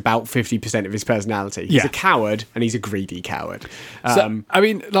episode, is about 50% of his personality. He's a coward, and he's a greedy coward.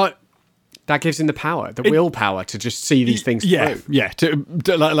 That gives him the power, the willpower to just see these things through. Yeah,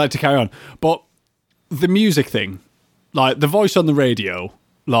 to carry on. But the music thing, like the voice on the radio,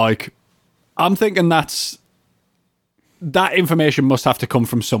 like I'm thinking that information must have to come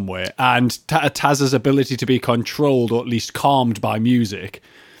from somewhere, and Taz's ability to be controlled or at least calmed by music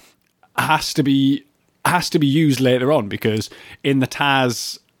has to be used later on, because in the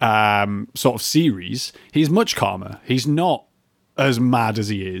Taz sort of series, he's much calmer. He's not as mad as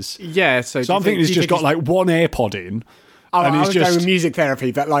he is. Yeah, so I'm thinking he's just got like one AirPod in. And I was going with music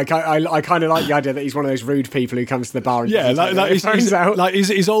therapy, but like I kind of like the idea that he's one of those rude people who comes to the bar and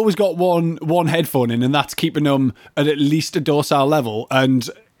he's always got one headphone in, and that's keeping him at least a docile level, and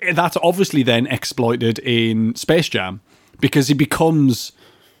that's obviously then exploited in Space Jam because he becomes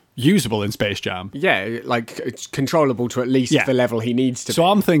usable in Space Jam. Yeah, like it's controllable to at least the level he needs to be. So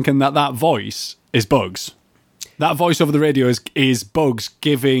I'm thinking that voice is Bugs. That voice over the radio is Bugs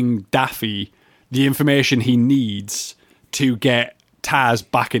giving Daffy the information he needs to get Taz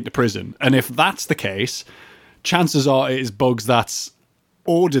back into prison. And if that's the case, chances are it is Bugs that's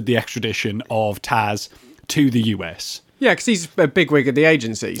ordered the extradition of Taz to the US. Yeah, because he's a bigwig at the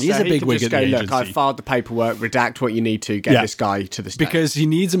agency. He's a bigwig at the agency. Look, I've filed the paperwork, redact what you need to get this guy to the States. Because he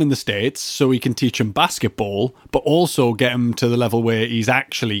needs him in the States so he can teach him basketball, but also get him to the level where he's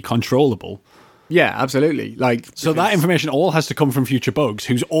actually controllable. Yeah, absolutely. So that information all has to come from future Bugs,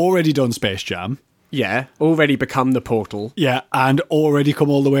 who's already done Space Jam. Yeah, already become the portal. Yeah, and already come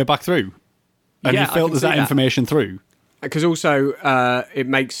all the way back through. And he filters that information through. because also it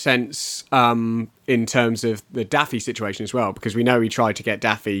makes sense in terms of the Daffy situation as well, because we know he tried to get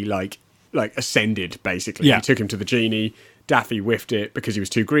Daffy like ascended, basically. Yeah. He took him to the genie. Daffy whiffed it because he was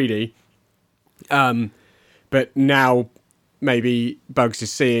too greedy. But now maybe Bugs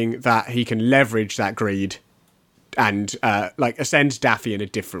is seeing that he can leverage that greed and ascend Daffy in a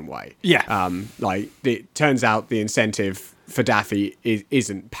different way. Yeah. It turns out the incentive for Daffy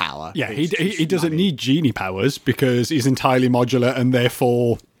isn't power. Yeah, he doesn't need genie powers because he's entirely modular, and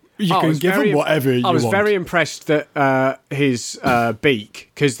therefore you can give him whatever you want. I was very impressed that his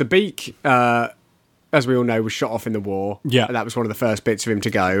beak, because the beak, as we all know, was shot off in the war. Yeah. And that was one of the first bits of him to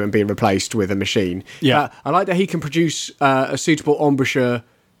go and being replaced with a machine. Yeah. I like that he can produce a suitable embouchure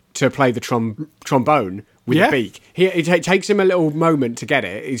to play the trombone with the beak. It takes him a little moment to get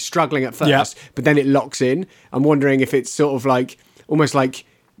it. He's struggling at first, but then it locks in. I'm wondering if it's sort of like, almost like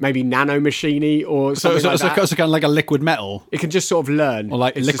maybe nano-machiney or something like that. So kind of like a liquid metal? It can just sort of learn. Or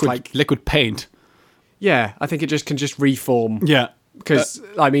like liquid paint? Yeah, I think it can just reform. Yeah. Because,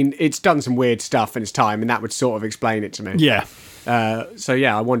 it's done some weird stuff in its time, and that would sort of explain it to me. Yeah.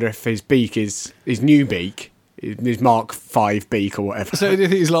 I wonder if his beak is his new beak, his Mark V beak or whatever. So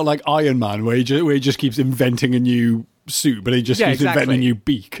he's a lot like Iron Man, where he just keeps inventing a new suit, but he just keeps inventing a new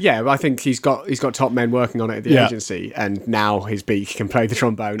beak. Yeah, I think he's got top men working on it at the agency, and now his beak can play the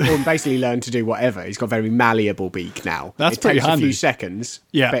trombone or basically learn to do whatever. He's got a very malleable beak now. That's it pretty takes handy. A few seconds,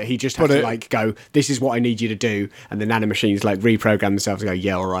 yeah, but he just has to go, this is what I need you to do, and the nanomachines reprogram themselves and go,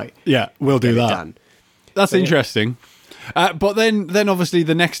 yeah, all right. Yeah, we'll do that. Done. That's interesting. But then obviously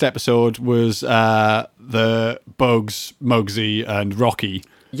the next episode was the Bugs, Muggsy, and Rocky.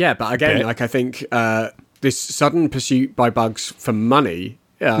 Yeah, but again, I think this sudden pursuit by Bugs for money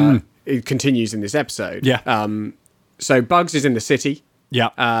it continues in this episode. Yeah. So Bugs is in the city.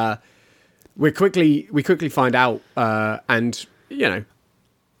 Yeah. We quickly find out, and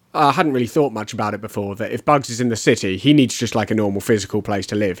I hadn't really thought much about it before, that if Bugs is in the city, he needs just like a normal physical place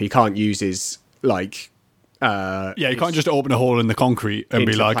to live. He can't use his you can't just open a hole in the concrete and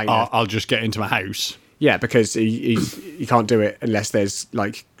be like, I'll just get into my house. Yeah, because he can't do it unless there's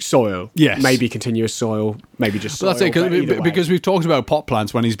soil. Yes. Maybe continuous soil, maybe just soil. Well, that's it, because we've talked about pot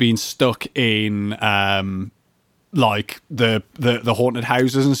plants when he's been stuck in the haunted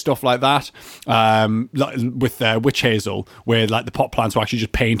houses and stuff like that, with witch hazel, where the pot plants were actually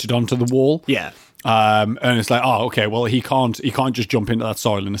just painted onto the wall. Yeah. And it's like, oh, okay, well he can't just jump into that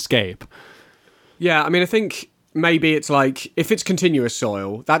soil and escape. Yeah, I think maybe it's if it's continuous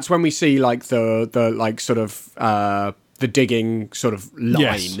soil, that's when we see the digging sort of line.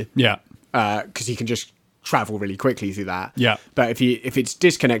 Yes. Yeah. Because he can just travel really quickly through that. Yeah. But if it's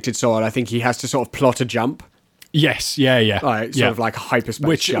disconnected soil, I think he has to sort of plot a jump. Yes. Yeah. Sort of like a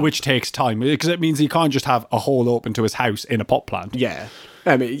hyperspace jump. Which takes time, because it means he can't just have a hole open to his house in a pot plant. Yeah.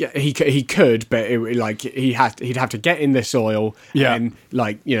 He could, but he'd have to get in the soil and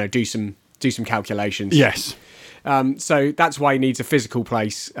do some calculations. Yes. So that's why he needs a physical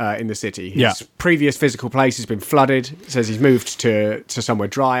place in the city. His previous physical place has been flooded. It says he's moved to somewhere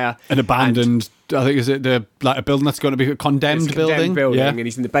drier. An abandoned, I think, is it a building that's going to be a condemned building? Yeah. And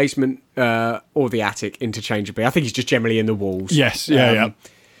he's in the basement or the attic interchangeably. I think he's just generally in the walls. Yes, yeah.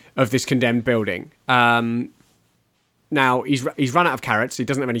 Of this condemned building. Now, he's run out of carrots. He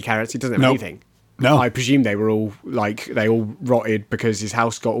doesn't have any carrots. He doesn't have anything. No. I presume they were all they all rotted because his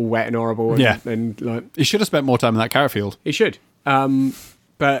house got all wet and horrible. And he should have spent more time in that carrot field. He should.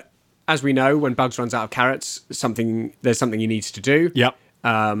 But as we know, when Bugs runs out of carrots, there's something he needs to do. Yep.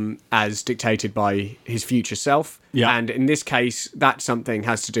 As dictated by his future self. Yeah. And in this case, that something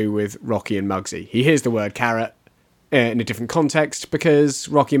has to do with Rocky and Muggsy. He hears the word carrot in a different context because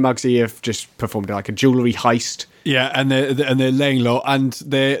Rocky and Muggsy have just performed a jewellery heist. Yeah, and they're laying low, and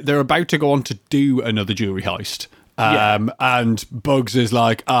they're about to go on to do another jewellery heist. And Bugs is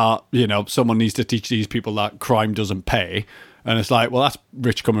like, someone needs to teach these people that crime doesn't pay. And it's like, well, that's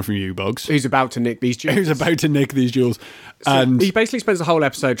rich coming from you, Bugs. Who's about to nick these jewels. And he basically spends the whole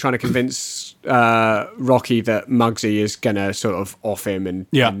episode trying to convince Rocky that Muggsy is going to sort of off him and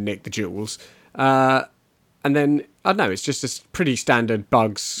nick the jewels. And then, I don't know, it's just a pretty standard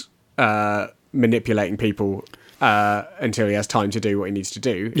Bugs manipulating people until he has time to do what he needs to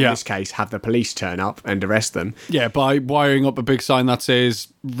do. In this case, have the police turn up and arrest them. Yeah, by wiring up a big sign that says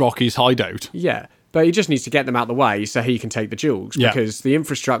Rocky's hideout. Yeah, but he just needs to get them out of the way so he can take the jewels, because the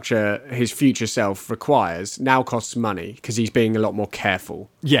infrastructure his future self requires now costs money because he's being a lot more careful.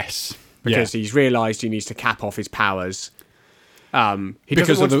 Yes. Because he's realised he needs to cap off his powers. He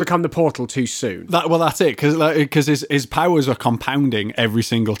doesn't want to become the portal too soon. That's it, because his powers are compounding every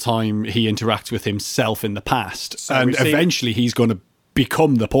single time he interacts with himself in the past. So and eventually he's going to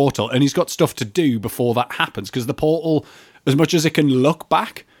become the portal, and he's got stuff to do before that happens, because the portal, as much as it can look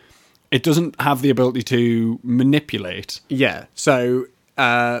back, it doesn't have the ability to manipulate. Yeah, so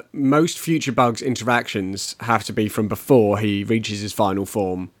most future Bugs interactions have to be from before he reaches his final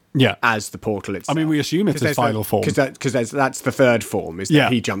form. Yeah, as the portal itself. I mean, we assume it's his final form. Because that's the third form, is that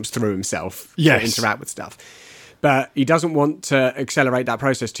he jumps through himself to interact with stuff. But he doesn't want to accelerate that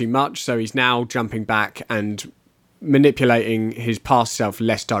process too much, so he's now jumping back and manipulating his past self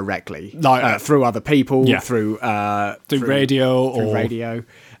less directly. Through other people, through radio,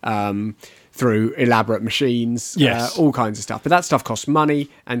 through elaborate machines, all kinds of stuff. But that stuff costs money,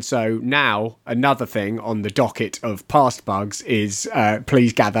 and so now another thing on the docket of past Bugs is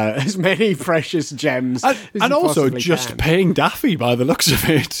please gather as many precious gems as you also possibly just can. paying Daffy by the looks of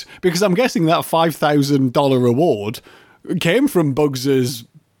it, because I'm guessing that $5,000 reward came from Bugs's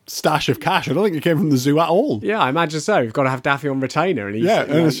stash of cash. I don't think it came from the zoo at all. Yeah, I imagine so. You've got to have Daffy on retainer, and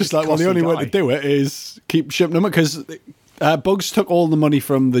it's just like, well, the only way to do it is keep shipping them, because Bugs took all the money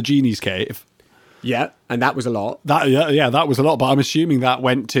from the genie's cave. Yeah, and that was a lot. That was a lot, but I'm assuming that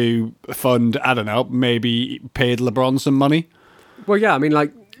went to fund, I don't know, maybe paid LeBron some money. Well, yeah, I mean,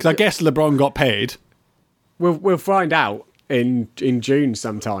 like, because I guess LeBron got paid. We'll find out in June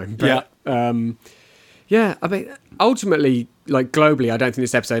sometime. But, I mean, ultimately, like, globally, I don't think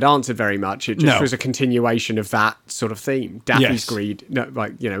this episode answered very much. It just was a continuation of that sort of theme. Daffy's greed. No,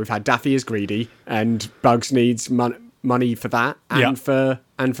 like, we've had Daffy is greedy, and Bugs needs money for that, and for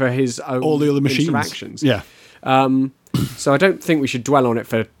his own all the other machines. Interactions. Yeah. So I don't think we should dwell on it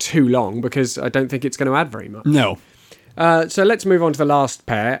for too long, because I don't think it's going to add very much. No. So let's move on to the last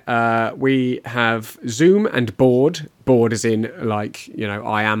pair. We have Zoom and Bored. Bored as in, like,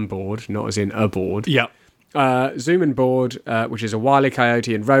 I am bored, not as in a board. Yeah. Zoom and Bored, which is a Wile E.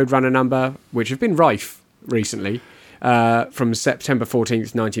 Coyote and Roadrunner number, which have been rife recently, from September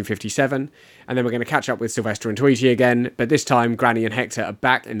 14th, 1957. And then we're going to catch up with Sylvester and Tweety again, but this time Granny and Hector are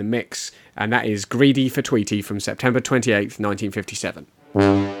back in the mix, and that is Greedy for Tweety from September 28th, 1957.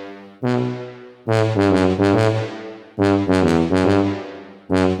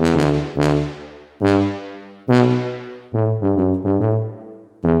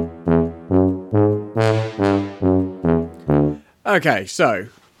 Okay, so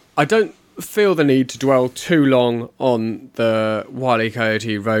I don't feel the need to dwell too long on the Wile E.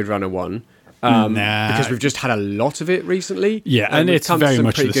 Coyote Roadrunner one. Because we've just had a lot of it recently. Yeah, and it's come very to some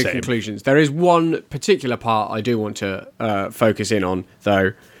much pretty the good same. Conclusions. There is one particular part I do want to focus in on,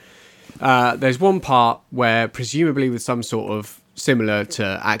 though. There's one part where, presumably with some sort of similar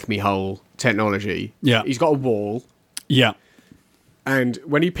to Acme Hole technology, he's got a wall. Yeah. And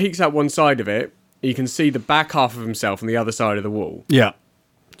when he peeks out one side of it, he can see the back half of himself on the other side of the wall. Yeah.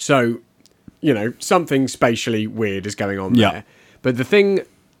 So, something spatially weird is going on there. But the thing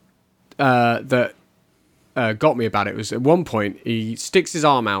that got me about it was, at one point he sticks his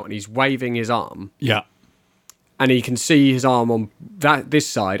arm out and he's waving his arm. Yeah. And he can see his arm on this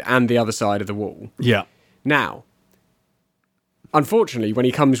side and the other side of the wall. Yeah. Now, unfortunately, when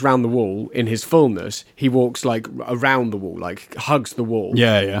he comes round the wall in his fullness, he walks like around the wall, like hugs the wall.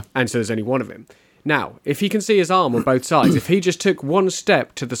 Yeah. And so there's only one of him. Now, if he can see his arm on both sides, if he just took one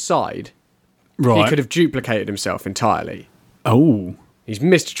step to the side, he could have duplicated himself entirely. Oh. He's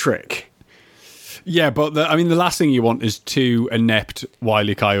missed a trick. Yeah, but the last thing you want is two inept Wile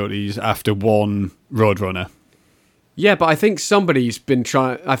E. Coyotes after one Roadrunner. Yeah, but I think someone's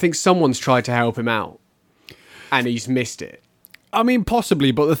tried to help him out, and he's missed it. I mean,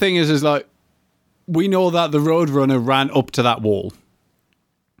 possibly, but the thing is like, we know that the Roadrunner ran up to that wall.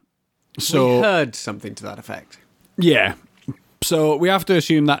 So we heard something to that effect. Yeah. So we have to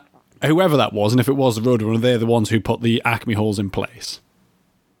assume that whoever that was, and if it was the Roadrunner, they're the ones who put the Acme holes in place.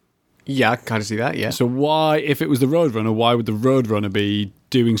 Yeah, I can kind of see that, yeah. So why, if it was the Roadrunner, why would the Roadrunner be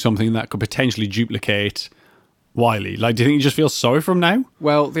doing something that could potentially duplicate Wiley? Like, do you think you just feel sorry for him now?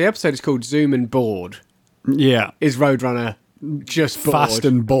 Well, the episode is called Zoom and Bored. Yeah. Is Roadrunner just bored? Fast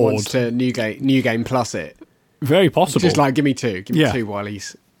and bored. Wants to New Game Plus it. Very possible. Just like, give me two. Give me two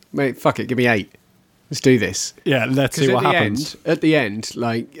Wileys. Mate, fuck it, give me 8. Let's do this. Yeah, let's see what happens. At the end,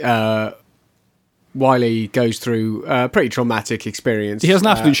 like, Wiley goes through a pretty traumatic experience. He has an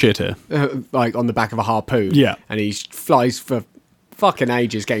absolute shitter. Like, on the back of a harpoon. Yeah. And he flies for fucking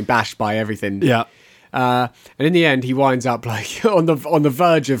ages, getting bashed by everything. Yeah. And in the end, he winds up, like, on the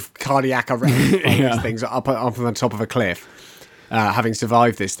verge of cardiac arrest. These things up on the top of a cliff, having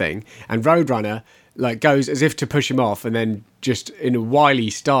survived this thing. And Roadrunner like goes as if to push him off, and then just in a wily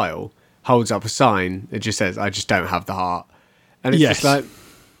style holds up a sign that just says, "I just don't have the heart." And it's just like,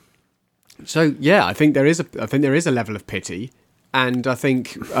 so yeah, I think there is a level of pity, and I think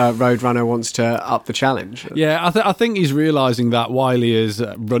Roadrunner wants to up the challenge. Yeah, I think he's realising that Wiley is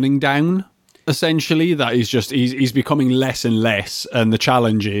running down. Essentially, that he's becoming less and less, and the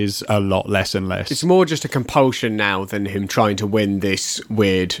challenge is a lot less and less. It's more just a compulsion now than him trying to win this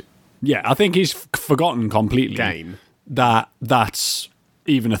weird. Yeah, I think he's forgotten completely game that's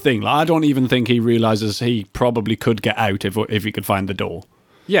even a thing. Like, I don't even think he realizes he probably could get out if he could find the door.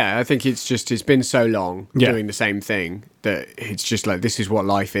 Yeah, I think it's been so long doing the same thing that it's just like, this is what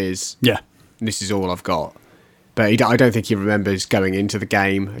life is. Yeah, this is all I've got. But I don't think he remembers going into the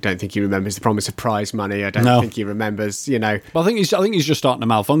game. I don't think he remembers the promise of prize money. I don't think he remembers, But I think he's just starting to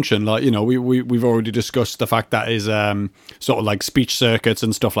malfunction. Like, we've already discussed the fact that his sort of like speech circuits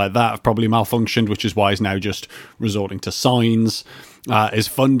and stuff like that have probably malfunctioned, which is why he's now just resorting to signs. His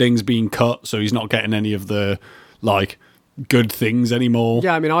funding's being cut, so he's not getting any of the like good things anymore.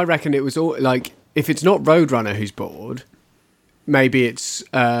 Yeah, I mean, I reckon it was all like, if it's not Roadrunner who's bored, maybe it's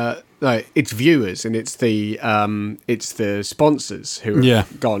like it's viewers, and it's the sponsors who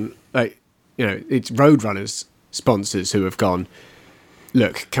have gone, like, it's Roadrunner's sponsors who have gone,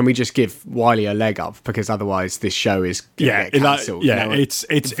 look, can we just give Wiley a leg up, because otherwise this show is gonna get cancelled.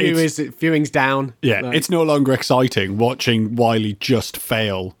 Viewing's down. Yeah, it's no longer exciting watching Wiley just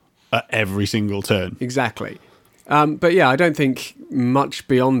fail at every single turn. Exactly. But yeah, I don't think much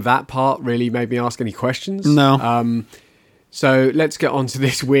beyond that part really made me ask any questions. No. So let's get on to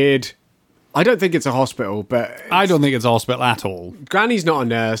this weird... I don't think it's a hospital, but... I don't think it's a hospital at all. Granny's not a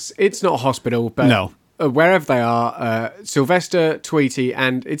nurse. It's not a hospital, but... No. Wherever they are, Sylvester, Tweety,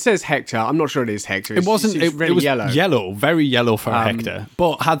 and it says Hector. I'm not sure it is Hector. It wasn't... It was yellow. Very yellow for Hector,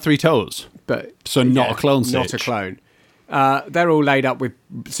 but had 3 toes. So not a clone stage. Not a clone. They're all laid up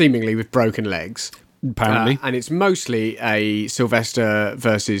seemingly with broken legs. Apparently. And it's mostly a Sylvester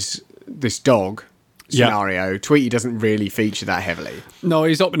versus this dog scenario. Tweety doesn't really feature that heavily. No,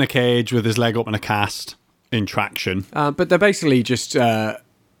 he's up in a cage with his leg up in a cast in traction. But they're basically just at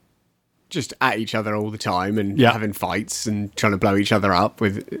each other all the time and having fights and trying to blow each other up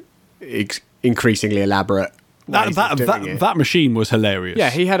with increasingly elaborate ways of doing it. That machine was hilarious.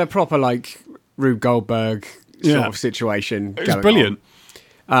 Yeah, he had a proper like Rube Goldberg sort of situation. It was brilliant.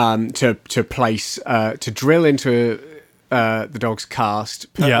 To place to drill into the dog's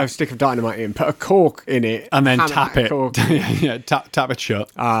cast, put a stick of dynamite in, put a cork in it, and then tap it. Tap it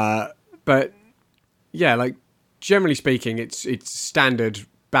shut. But yeah, like generally speaking, it's standard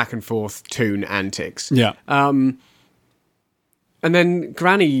back and forth toon antics. Yeah. And then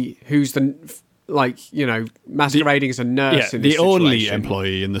Granny, who's masquerading as a nurse in this the only situation.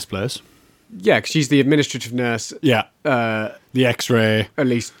 employee in this place. Yeah, because she's the administrative nurse. Yeah. The X-ray. At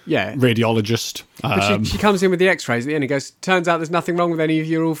least, yeah. Radiologist. But she comes in with the X-rays at the end and goes, turns out there's nothing wrong with any of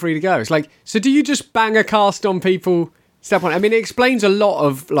you, you're all free to go. It's like, so do you just bang a cast on people? Step one. I mean, it explains a lot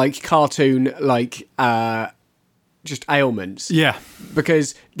of like cartoon, like just ailments. Yeah.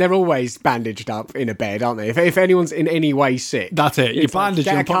 Because they're always bandaged up in a bed, aren't they? If anyone's in any way sick. That's it. You bandage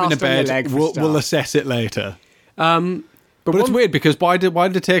them, put them in a bed, we'll assess it later. But it's weird because why did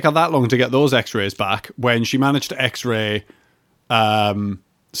it take her that long to get those X-rays back when she managed to X-ray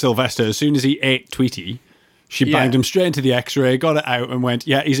Sylvester as soon as he ate Tweety? She banged him straight into the X-ray, got it out, and went,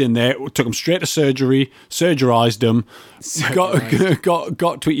 "Yeah, he's in there." Took him straight to surgery, surgerized him,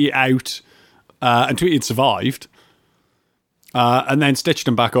 got Tweety out, and Tweety had survived, and then stitched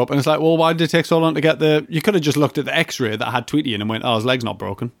him back up. And it's like, well, why did it take so long to get the? You could have just looked at the X-ray that had Tweety in and went, "Oh, his leg's not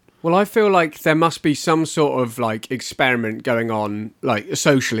broken." Well, I feel like there must be some sort of like experiment going on, like a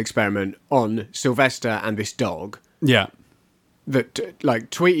social experiment on Sylvester and this dog. Yeah. That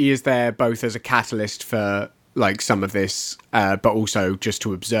like Tweety is there both as a catalyst for like some of this, but also just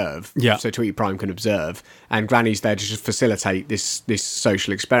to observe. Yeah. So Tweety Prime can observe, and Granny's there to just facilitate this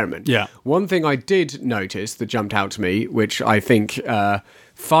social experiment. Yeah. One thing I did notice that jumped out to me, which I think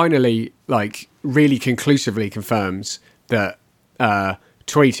finally like really conclusively confirms that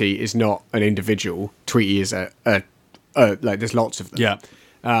Tweety is not an individual. Tweety is a like there's lots of them.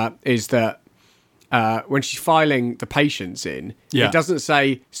 Yeah. Is that when she's filing the patients in, it doesn't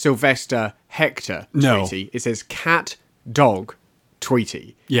say Sylvester Hector Tweety. It says cat dog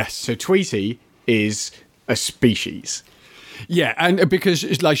Tweety. Yes. So Tweety is a species. Yeah, and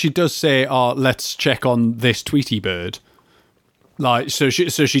because like she does say, "Oh, let's check on this Tweety bird." Like so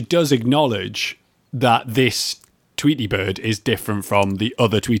she does acknowledge that this Tweety bird is different from the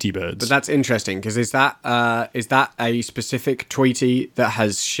other Tweety birds. But that's interesting, because is that a specific Tweety that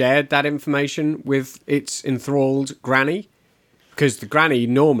has shared that information with its enthralled granny? Because the granny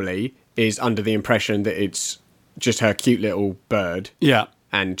normally is under the impression that it's just her cute little bird. Yeah.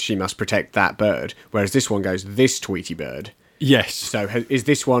 And she must protect that bird. Whereas this one goes, this Tweety bird. Yes. So is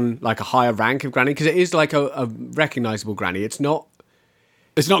this one like a higher rank of granny? Because it is like a recognisable granny. It's not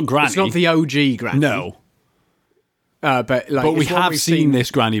granny. It's not the OG granny. No. But we have seen this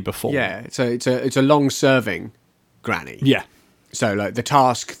granny before. Yeah. So it's a long-serving granny. Yeah. So like the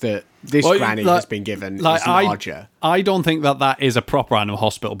task that this granny has been given is larger. I don't think that is a proper animal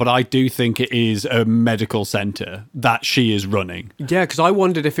hospital, but I do think it is a medical centre that she is running. Yeah, because I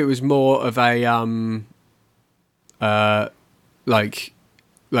wondered if it was more of a like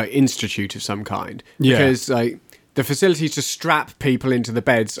institute of some kind. Yeah. Because like the facilities to strap people into the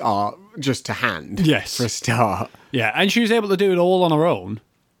beds are just to hand. Yes. For a start. Yeah, and she was able to do it all on her own.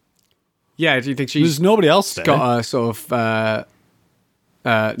 Yeah, do you think she's There's nobody else there. got a sort of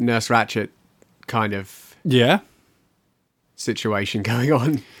Nurse Ratched kind of situation going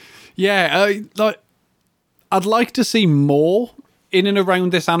on? Yeah, I'd like to see more in and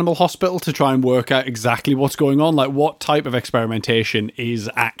around this animal hospital to try and work out exactly what's going on. Like, what type of experimentation is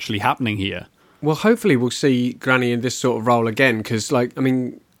actually happening here? Well, hopefully we'll see Granny in this sort of role again, because, like, I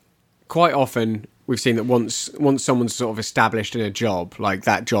mean, quite often we've seen that once someone's sort of established in a job, like,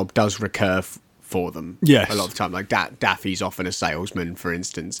 that job does recur for them. Yes. A lot of the time. Like, Daffy's often a salesman, for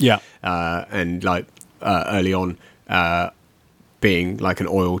instance. Yeah. And, like, early on, being, like, an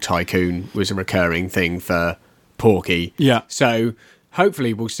oil tycoon was a recurring thing for Porky. Yeah. So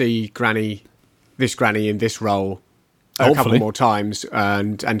hopefully we'll see this Granny in this role a couple more times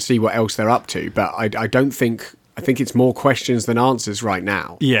and see what else they're up to. But I think it's more questions than answers right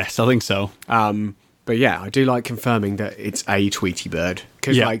now. Yes, I think so. But yeah, I do like confirming that it's a Tweety bird,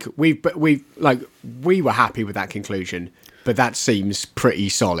 because like we were happy with that conclusion, but that seems pretty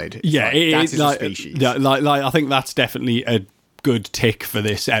solid. It's Yeah, that it's is a species. Yeah, like I think that's definitely a good tick for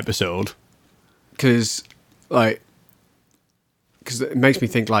this episode. Because it makes me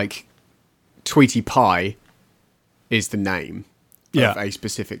think like Tweety Pie is the name of a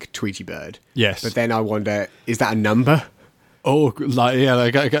specific Tweety bird. Yes. But then I wonder, is that a number? Oh,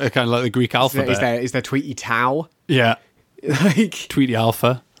 like kind of like the Greek alphabet. Is there Tweety Tau? Yeah. Like Tweety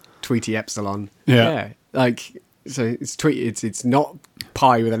Alpha. Tweety Epsilon. Yeah. Like, so it's Tweety. It's not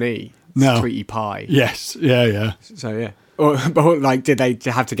Pi with an E. It's No. Tweety Pie. Yes. Yeah. So yeah. But like, did they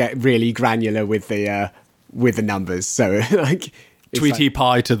have to get really granular with the numbers? So like, it's Tweety like,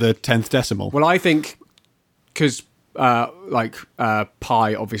 Pi to the 10th decimal. well, I think because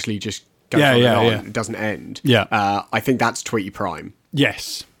pi obviously just goes on and on. It doesn't end. Yeah. I think that's Tweety Prime.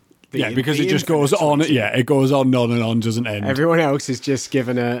 Yes. Because the it just goes infinite on. Tweety. Yeah, it goes on and on, doesn't end. Everyone else is just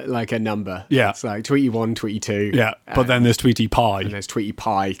given a number. Yeah. It's like Tweety 1, Tweety 2. Yeah, but then there's Tweety Pi. And there's Tweety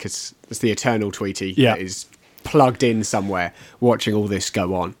Pi, because it's the eternal Tweety Yeah. that is plugged in somewhere watching all this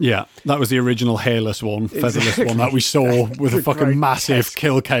go on. Yeah, that was the original hairless one, featherless one that we saw with a fucking massive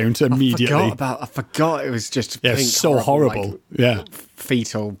kill count immediately. I forgot it was just Yeah, pink, so horrible. Like,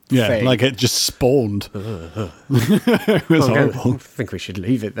 fetal Yeah, thing. like it just spawned. It was horrible. I think we should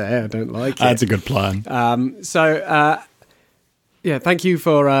leave it there. I don't like it. That's a good plan. Yeah, thank you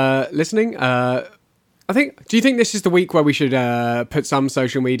for listening. Do you think this is the week where we should put some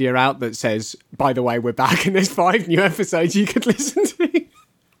social media out that says, by the way, we're back and there's 5 new episodes you could listen to?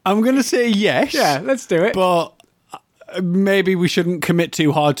 I'm going to say yes. Yeah, let's do it. But maybe we shouldn't commit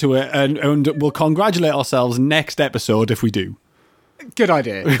too hard to it, and we'll congratulate ourselves next episode if we do. Good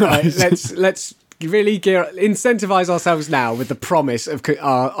idea. Let's really incentivize ourselves now with the promise of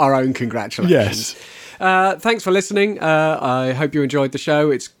our own congratulations. Yes. Thanks for listening. I hope you enjoyed the show.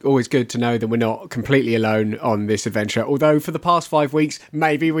 It's always good to know that we're not completely alone on this adventure. Although for the past 5 weeks,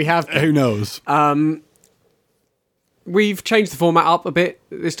 maybe we have been. Who knows? We've changed the format up a bit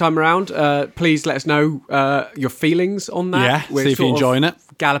this time around. Please let us know your feelings on that. Yeah, see if you're enjoying it.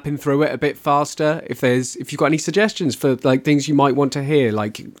 Galloping through it a bit faster. If you've got any suggestions for like things you might want to hear,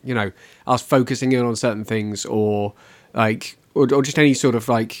 like, you know, us focusing in on certain things, or like, or just any sort of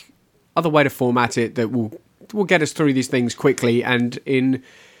like other way to format it that will get us through these things quickly and in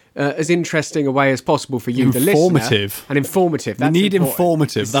as interesting a way as possible for you, the listener. Informative. And informative. That's We need important.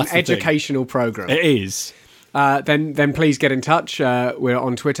 informative. It's That's an the thing. educational program. It is. Then please get in touch. We're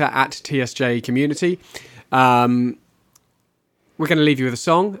on Twitter at TSJ Community. We're going to leave you with a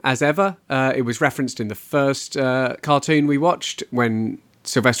song, as ever. It was referenced in the first cartoon we watched when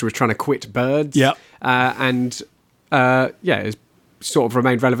Sylvester was trying to quit birds. Yep. It's sort of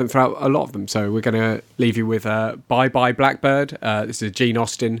remained relevant throughout a lot of them. So we're going to leave you with Bye Bye Blackbird. This is a Gene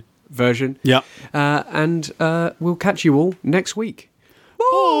Austen version. Yeah. And we'll catch you all next week.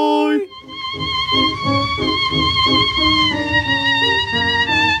 Bye.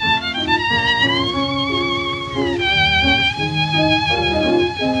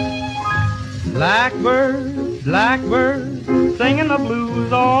 Blackbird, blackbird, singing the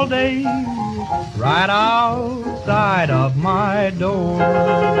blues all day, right outside of my door.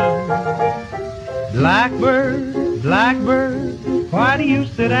 Blackbird, blackbird, why do you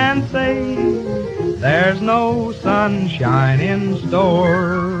sit and say there's no sunshine in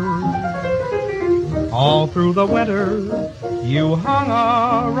store? All through the winter you hung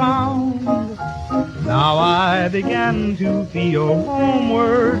around, now I began to feel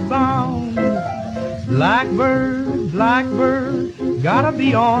homeward bound. Blackbird, blackbird, gotta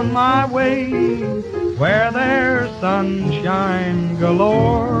be on my way, where there's sunshine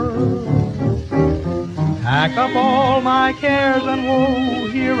galore. Pack up all my cares and woe,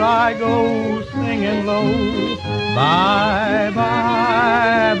 here I go singing low. Bye,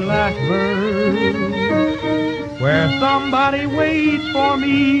 bye, blackbird, where somebody waits for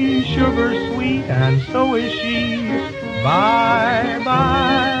me, sugar sweet, and so is she. Bye,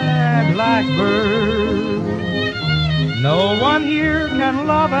 bye, blackbird, no one here can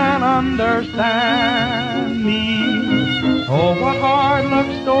love and understand me. Oh, what hard luck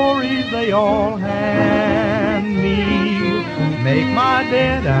stories they all hand me. Make my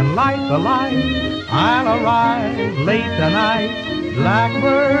bed and light the light, I'll arrive late tonight.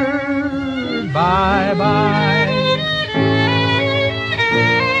 Blackbird, bye-bye.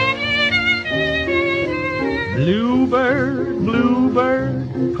 Bluebird,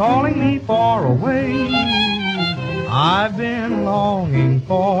 bluebird, calling me far away, I've been longing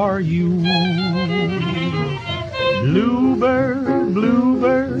for you. Bluebird,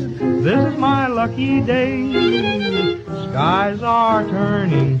 bluebird, this is my lucky day, skies are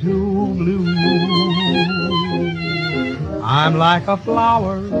turning to blue. I'm like a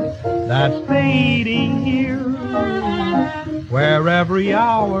flower that's fading here, where every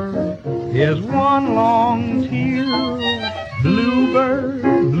hour is one long tear. Bluebird,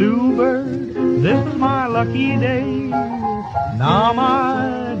 bluebird, this is my lucky day, now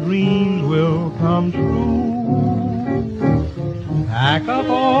my dreams will come true. Pack up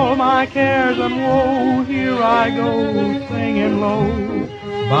all my cares and woe, here I go singing low.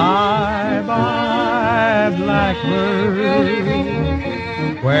 Bye, bye, blackbird,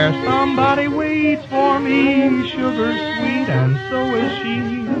 where somebody waits for me, sugar sweet, and so is she.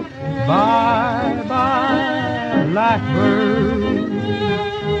 Bye, bye, blackbird,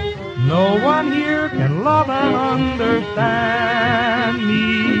 no one here can love and understand me.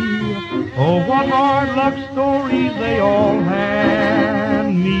 Oh, what hard luck stories they all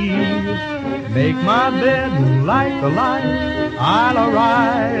hand me. Make my bed and light the light, I'll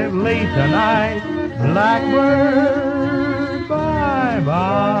arrive late tonight. Blackbird,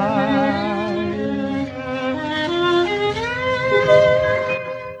 bye-bye.